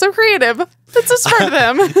gosh, that's so creative. That's so smart of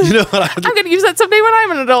them. You know what? I'm going to use that someday when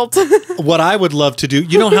I'm an adult. What I would love to do,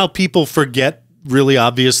 you know how people forget really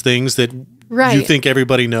obvious things that Right. you think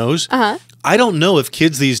everybody knows? Uh-huh. I don't know if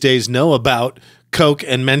kids these days know about Coke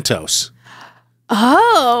and Mentos.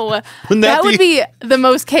 Oh, Wouldn't that would be the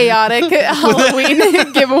most chaotic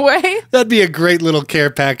Halloween giveaway. That'd be a great little care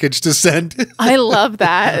package to send. I love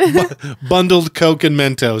that. Bundled Coke and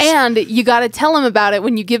Mentos. And you got to tell them about it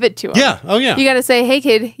when you give it to them. Yeah. Oh, yeah. You got to say, hey,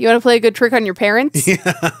 kid, you want to play a good trick on your parents?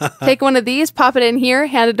 Yeah. Take one of these, pop it in here,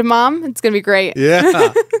 hand it to mom. It's going to be great.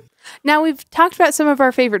 Yeah. Now, we've talked about some of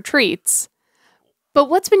our favorite treats, but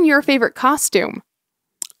what's been your favorite costume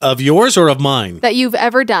Of yours or of mine? that you've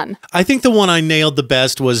ever done? I think the one I nailed the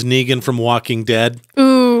best was Negan from Walking Dead.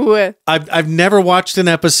 Ooh. I've never watched an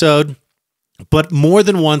episode, but more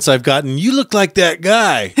than once I've gotten, you look like that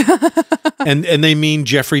guy. and they mean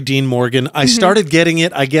Jeffrey Dean Morgan. I started getting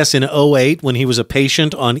it, I guess, in 2008 when he was a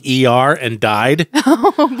patient on ER and died.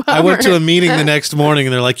 Oh, I went to a meeting the next morning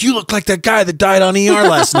and they're like, you look like that guy that died on ER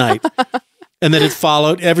last night. And then it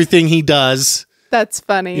followed everything he does. That's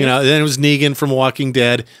funny. You know, then it was Negan from Walking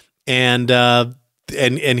Dead. And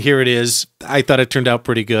here it is. I thought it turned out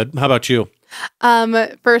pretty good. How about you?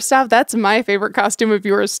 First off, that's my favorite costume of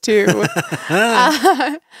yours too.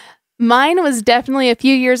 Mine was definitely a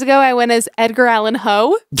few years ago. I went as Edgar Allan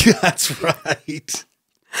Poe. That's right.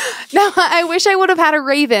 Now, I wish I would have had a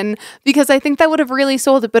raven because I think that would have really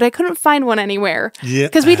sold it, but I couldn't find one anywhere. Yeah.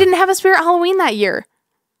 Because we didn't have a Spirit Halloween that year.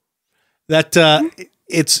 That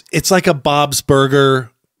it's like a Bob's Burger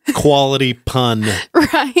quality pun.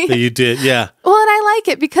 Right. That you did. Yeah. Well, and I like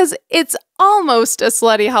it because it's almost a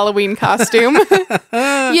slutty Halloween costume,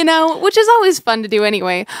 you know, which is always fun to do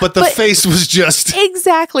anyway. But the face was just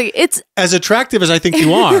exactly. It's as attractive as I think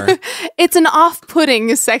you are. It's an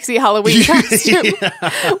off-putting, sexy Halloween costume,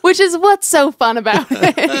 which is what's so fun about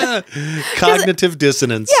it. Cognitive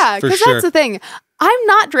dissonance. Yeah, because that's the thing. I'm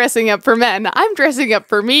not dressing up for men. I'm dressing up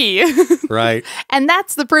for me. Right. And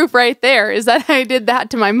that's the proof right there is that I did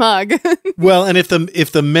that to my mug. Well, and if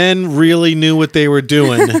the men really knew what they were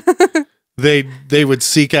doing, they would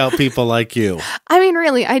seek out people like you. I mean,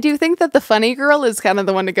 really, I do think that the funny girl is kind of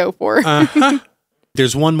the one to go for.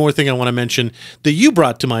 There's one more thing I want to mention that you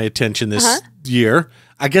brought to my attention this year.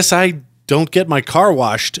 I guess I don't get my car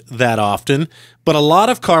washed that often, but a lot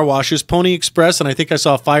of car washes, Pony Express, and I think I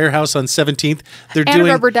saw Firehouse on 17th. They're and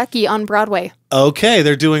doing Rubber Ducky on Broadway. Okay,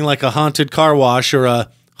 they're doing like a haunted car wash or a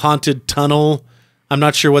haunted tunnel. I'm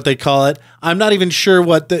not sure what they call it. I'm not even sure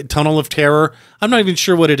what the Tunnel of Terror. I'm not even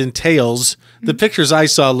sure what it entails. The pictures I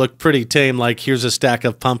saw looked pretty tame, like here's a stack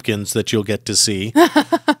of pumpkins that you'll get to see.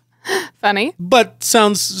 Funny. But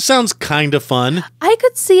sounds kind of fun. I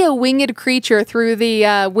could see a winged creature through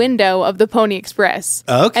the window of the Pony Express.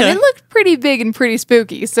 Okay. And it looked pretty big and pretty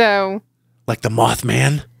spooky, so... Like the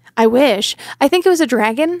Mothman? I wish. I think it was a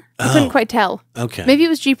dragon. I couldn't quite tell. Okay. Maybe it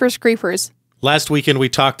was Jeepers Creepers. Last weekend we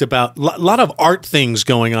talked about a lot of art things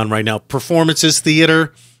going on right now. Performances,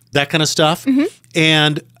 theater, that kind of stuff.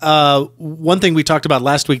 And one thing we talked about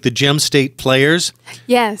last week, the Gem State Players.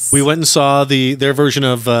 Yes. We went and saw their version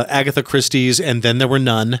of Agatha Christie's And Then There Were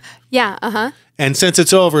None. Yeah, And since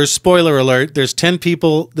it's over, spoiler alert, there's 10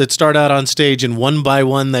 people that start out on stage and one by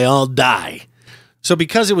one they all die. So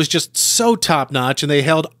because it was just so top-notch and they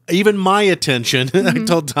held even my attention, I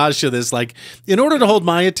told Tasha this, like, in order to hold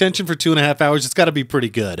my attention for 2.5 hours, it's got to be pretty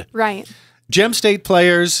good. Right. Gem State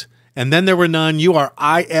Players, And Then There Were None. You are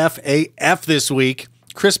IFAF this week.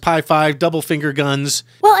 Crisp high five, double finger guns.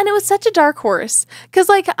 Well, and it was such a dark horse. Because,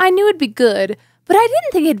 like, I knew it'd be good, but I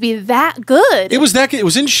didn't think it'd be that good. It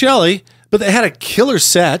was in Shelley, But they had a killer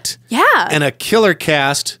set. Yeah. And a killer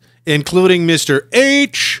cast, including Mr.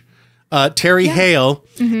 H, Terry Hale.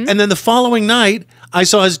 And then the following night, I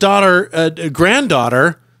saw his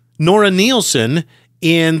granddaughter, Nora Nielsen,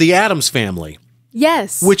 in The Addams Family.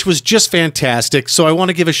 Yes. Which was just fantastic. So I want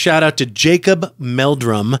to give a shout out to Jacob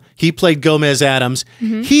Meldrum. He played Gomez Addams.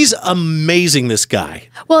 He's amazing, this guy.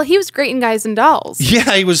 Well, he was great in Guys and Dolls.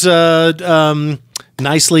 Yeah, he was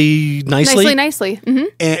Nicely.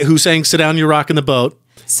 Who sang Sit Down, You're Rockin' the Boat.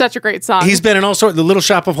 Such a great song. He's been in all sorts, The Little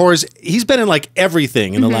Shop of Horrors. He's been in like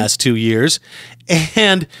everything in the last 2 years.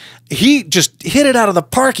 And he just hit it out of the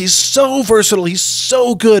park. He's so versatile. He's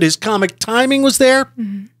so good. His comic timing was there.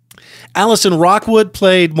 Allison Rockwood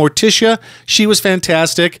played Morticia. She was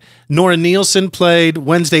fantastic. Nora Nielsen played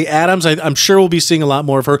Wednesday Addams. I'm sure we'll be seeing a lot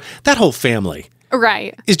more of her. That whole family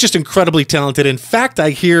is just incredibly talented. In fact, I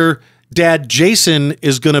hear Dad Jason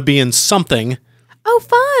is going to be in something.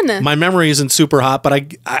 Oh, fun. My memory isn't super hot,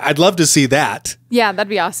 but I'd love to see that. Yeah, that'd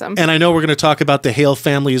be awesome. And I know we're going to talk about the Hale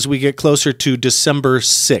family as we get closer to December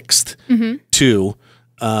 6th, too.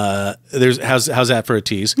 How's that for a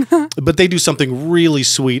tease? But they do something really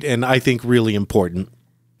sweet and I think really important.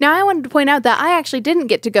 Now, I wanted to point out that I actually didn't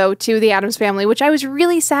get to go to the Addams Family, which I was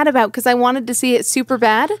really sad about because I wanted to see it super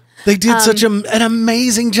bad. They did such an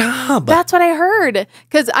amazing job. That's what I heard.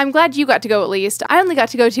 Because I'm glad you got to go at least. I only got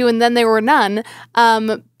to go 2 and then there were none.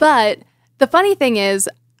 But the funny thing is,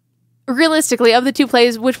 realistically, of the 2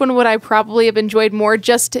 plays, which one would I probably have enjoyed more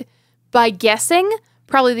just by guessing?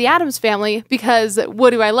 Probably the Addams Family, because what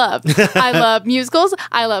do I love? I love musicals.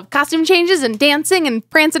 I love costume changes and dancing and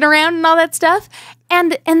prancing around and all that stuff.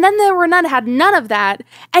 And then there were none, had none of that.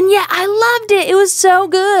 And yet I loved it. It was so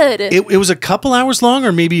good. It was a couple hours long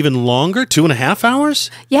or maybe even longer, 2.5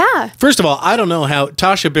 hours. Yeah. First of all, I don't know how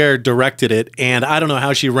Tasha Bear directed it, and I don't know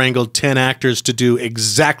how she wrangled 10 actors to do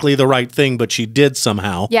exactly the right thing, but she did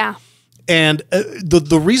somehow. Yeah. And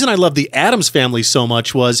the reason I love the Addams Family so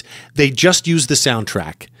much was they just used the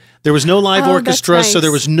soundtrack. There was no live orchestra, that's nice. So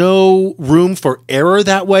there was no room for error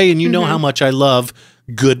that way. And you know how much I love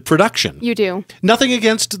good production. You do. Nothing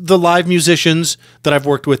against the live musicians that I've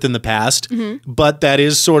worked with in the past, but that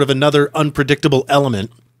is sort of another unpredictable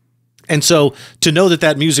element. And so to know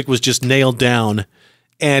that music was just nailed down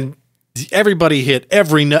and everybody hit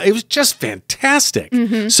every note, it was just fantastic.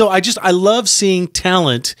 So I love seeing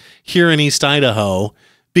talent here in East Idaho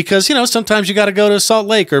because, sometimes you got to go to Salt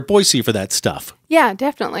Lake or Boise for that stuff. Yeah,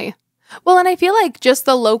 definitely. Well, and I feel like just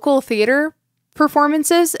the local theater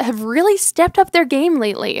performances have really stepped up their game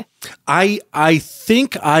lately. I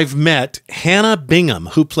think I've met Hannah Bingham,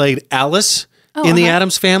 who played Alice in the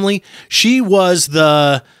Addams Family. She was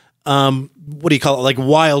the what do you call it? Like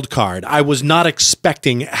wild card. I was not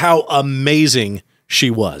expecting how amazing she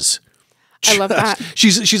was. I love that.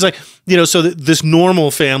 She's like, so this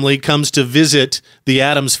normal family comes to visit the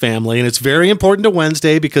Addams Family, and it's very important to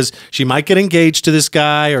Wednesday because she might get engaged to this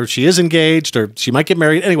guy, or she is engaged, or she might get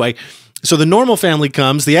married. Anyway, so the normal family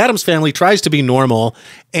comes. The Addams Family tries to be normal,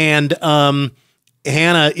 and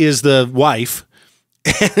Hannah is the wife,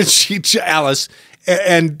 and Alice,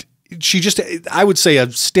 and she just, I would say, a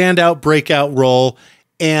standout breakout role.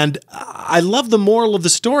 And I love the moral of the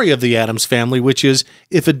story of the Addams Family, which is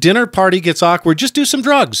if a dinner party gets awkward, just do some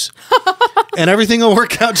drugs and everything will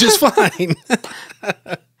work out just fine.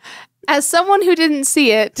 As someone who didn't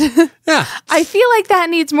see it, Yeah. I feel like that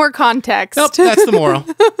needs more context. Nope, that's the moral.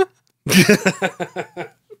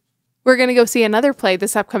 We're going to go see another play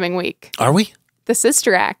this upcoming week. Are we? The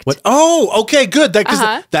Sister Act. What? Oh, okay, good.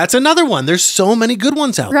 That's another one. There's so many good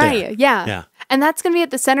ones out there. Right, yeah. Yeah. And that's going to be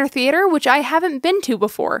at the Center Theater, which I haven't been to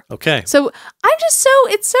before. Okay. So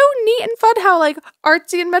it's so neat and fun how like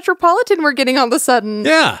artsy and metropolitan we're getting all of a sudden.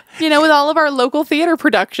 Yeah. With all of our local theater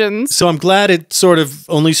productions. So I'm glad it sort of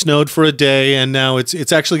only snowed for a day, and now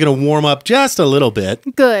it's actually going to warm up just a little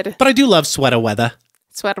bit. Good. But I do love sweater weather.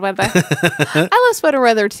 Sweater weather. I love sweater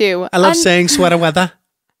weather too. I love saying sweater weather.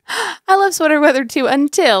 I love sweater weather too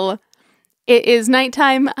until it is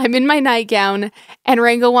nighttime. I'm in my nightgown and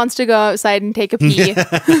Rango wants to go outside and take a pee.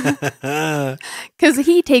 Because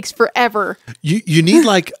he takes forever. You need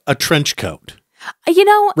like a trench coat.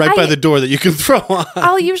 Right by the door that you can throw on.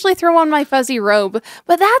 I'll usually throw on my fuzzy robe,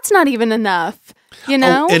 but that's not even enough.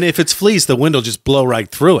 Oh, and if it's fleece, the wind will just blow right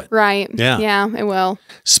through it. Right. Yeah. Yeah, it will.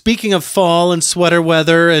 Speaking of fall and sweater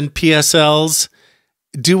weather and PSLs,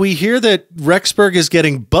 Do we hear that Rexburg is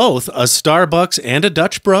getting both a Starbucks and a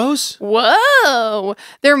Dutch Bros? Whoa.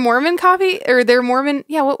 They're Mormon coffee, or they're Mormon.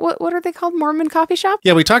 Yeah, what are they called? Mormon coffee shop?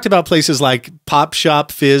 Yeah, we talked about places like Pop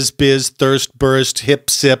Shop, Fizz, Biz, Thirst Burst, Hip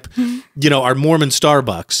Sip, our Mormon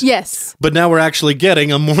Starbucks. Yes. But now we're actually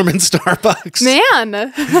getting a Mormon Starbucks. Man.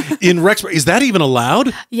 In Rexburg. Is that even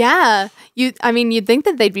allowed? Yeah. You'd think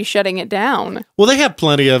that they'd be shutting it down. Well, they have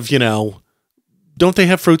plenty of, don't they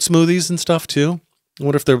have fruit smoothies and stuff too? I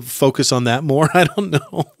wonder if they're focused on that more. I don't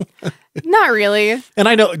know. Not really. And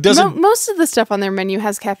I know it doesn't. Most of the stuff on their menu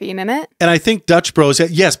has caffeine in it. And I think Dutch Bros,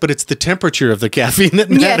 yes, but it's the temperature of the caffeine that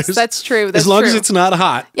matters. Yes, that's true. As long as it's not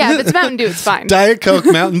hot. Yeah, if it's Mountain Dew, it's fine. Diet Coke,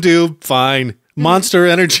 Mountain Dew, fine. Monster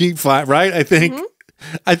Energy, fine, right? I think.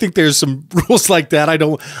 I think there's some rules like that. I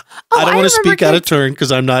don't want to speak out of turn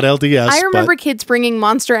because I'm not LDS. I remember kids bringing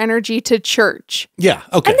Monster Energy to church. Yeah,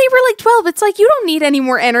 okay. And they were like 12. It's like, you don't need any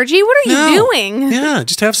more energy. What are you doing? Yeah,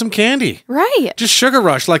 just have some candy. Right. Just sugar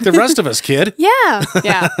rush like the rest of us, kid. Yeah.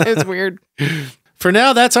 Yeah, it was weird. For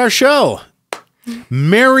now, that's our show.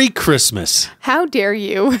 Merry Christmas. How dare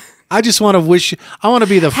you? I just want to I want to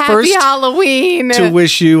be the Happy first Halloween. to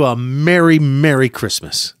wish you a Merry, Merry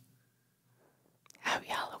Christmas. Happy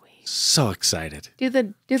Halloween. So excited. Do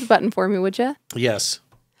the button for me, would you? Yes.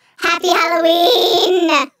 Happy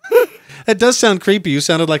Halloween! That does sound creepy. You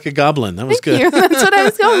sounded like a goblin. That was Thank you. good. That's what I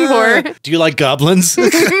was going for. Do you like goblins?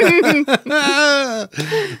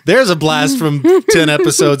 There's a blast from 10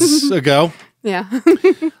 episodes ago. Yeah.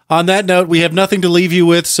 On that note, we have nothing to leave you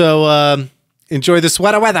with, so enjoy the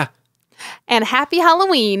sweater weather. And happy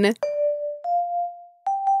Halloween.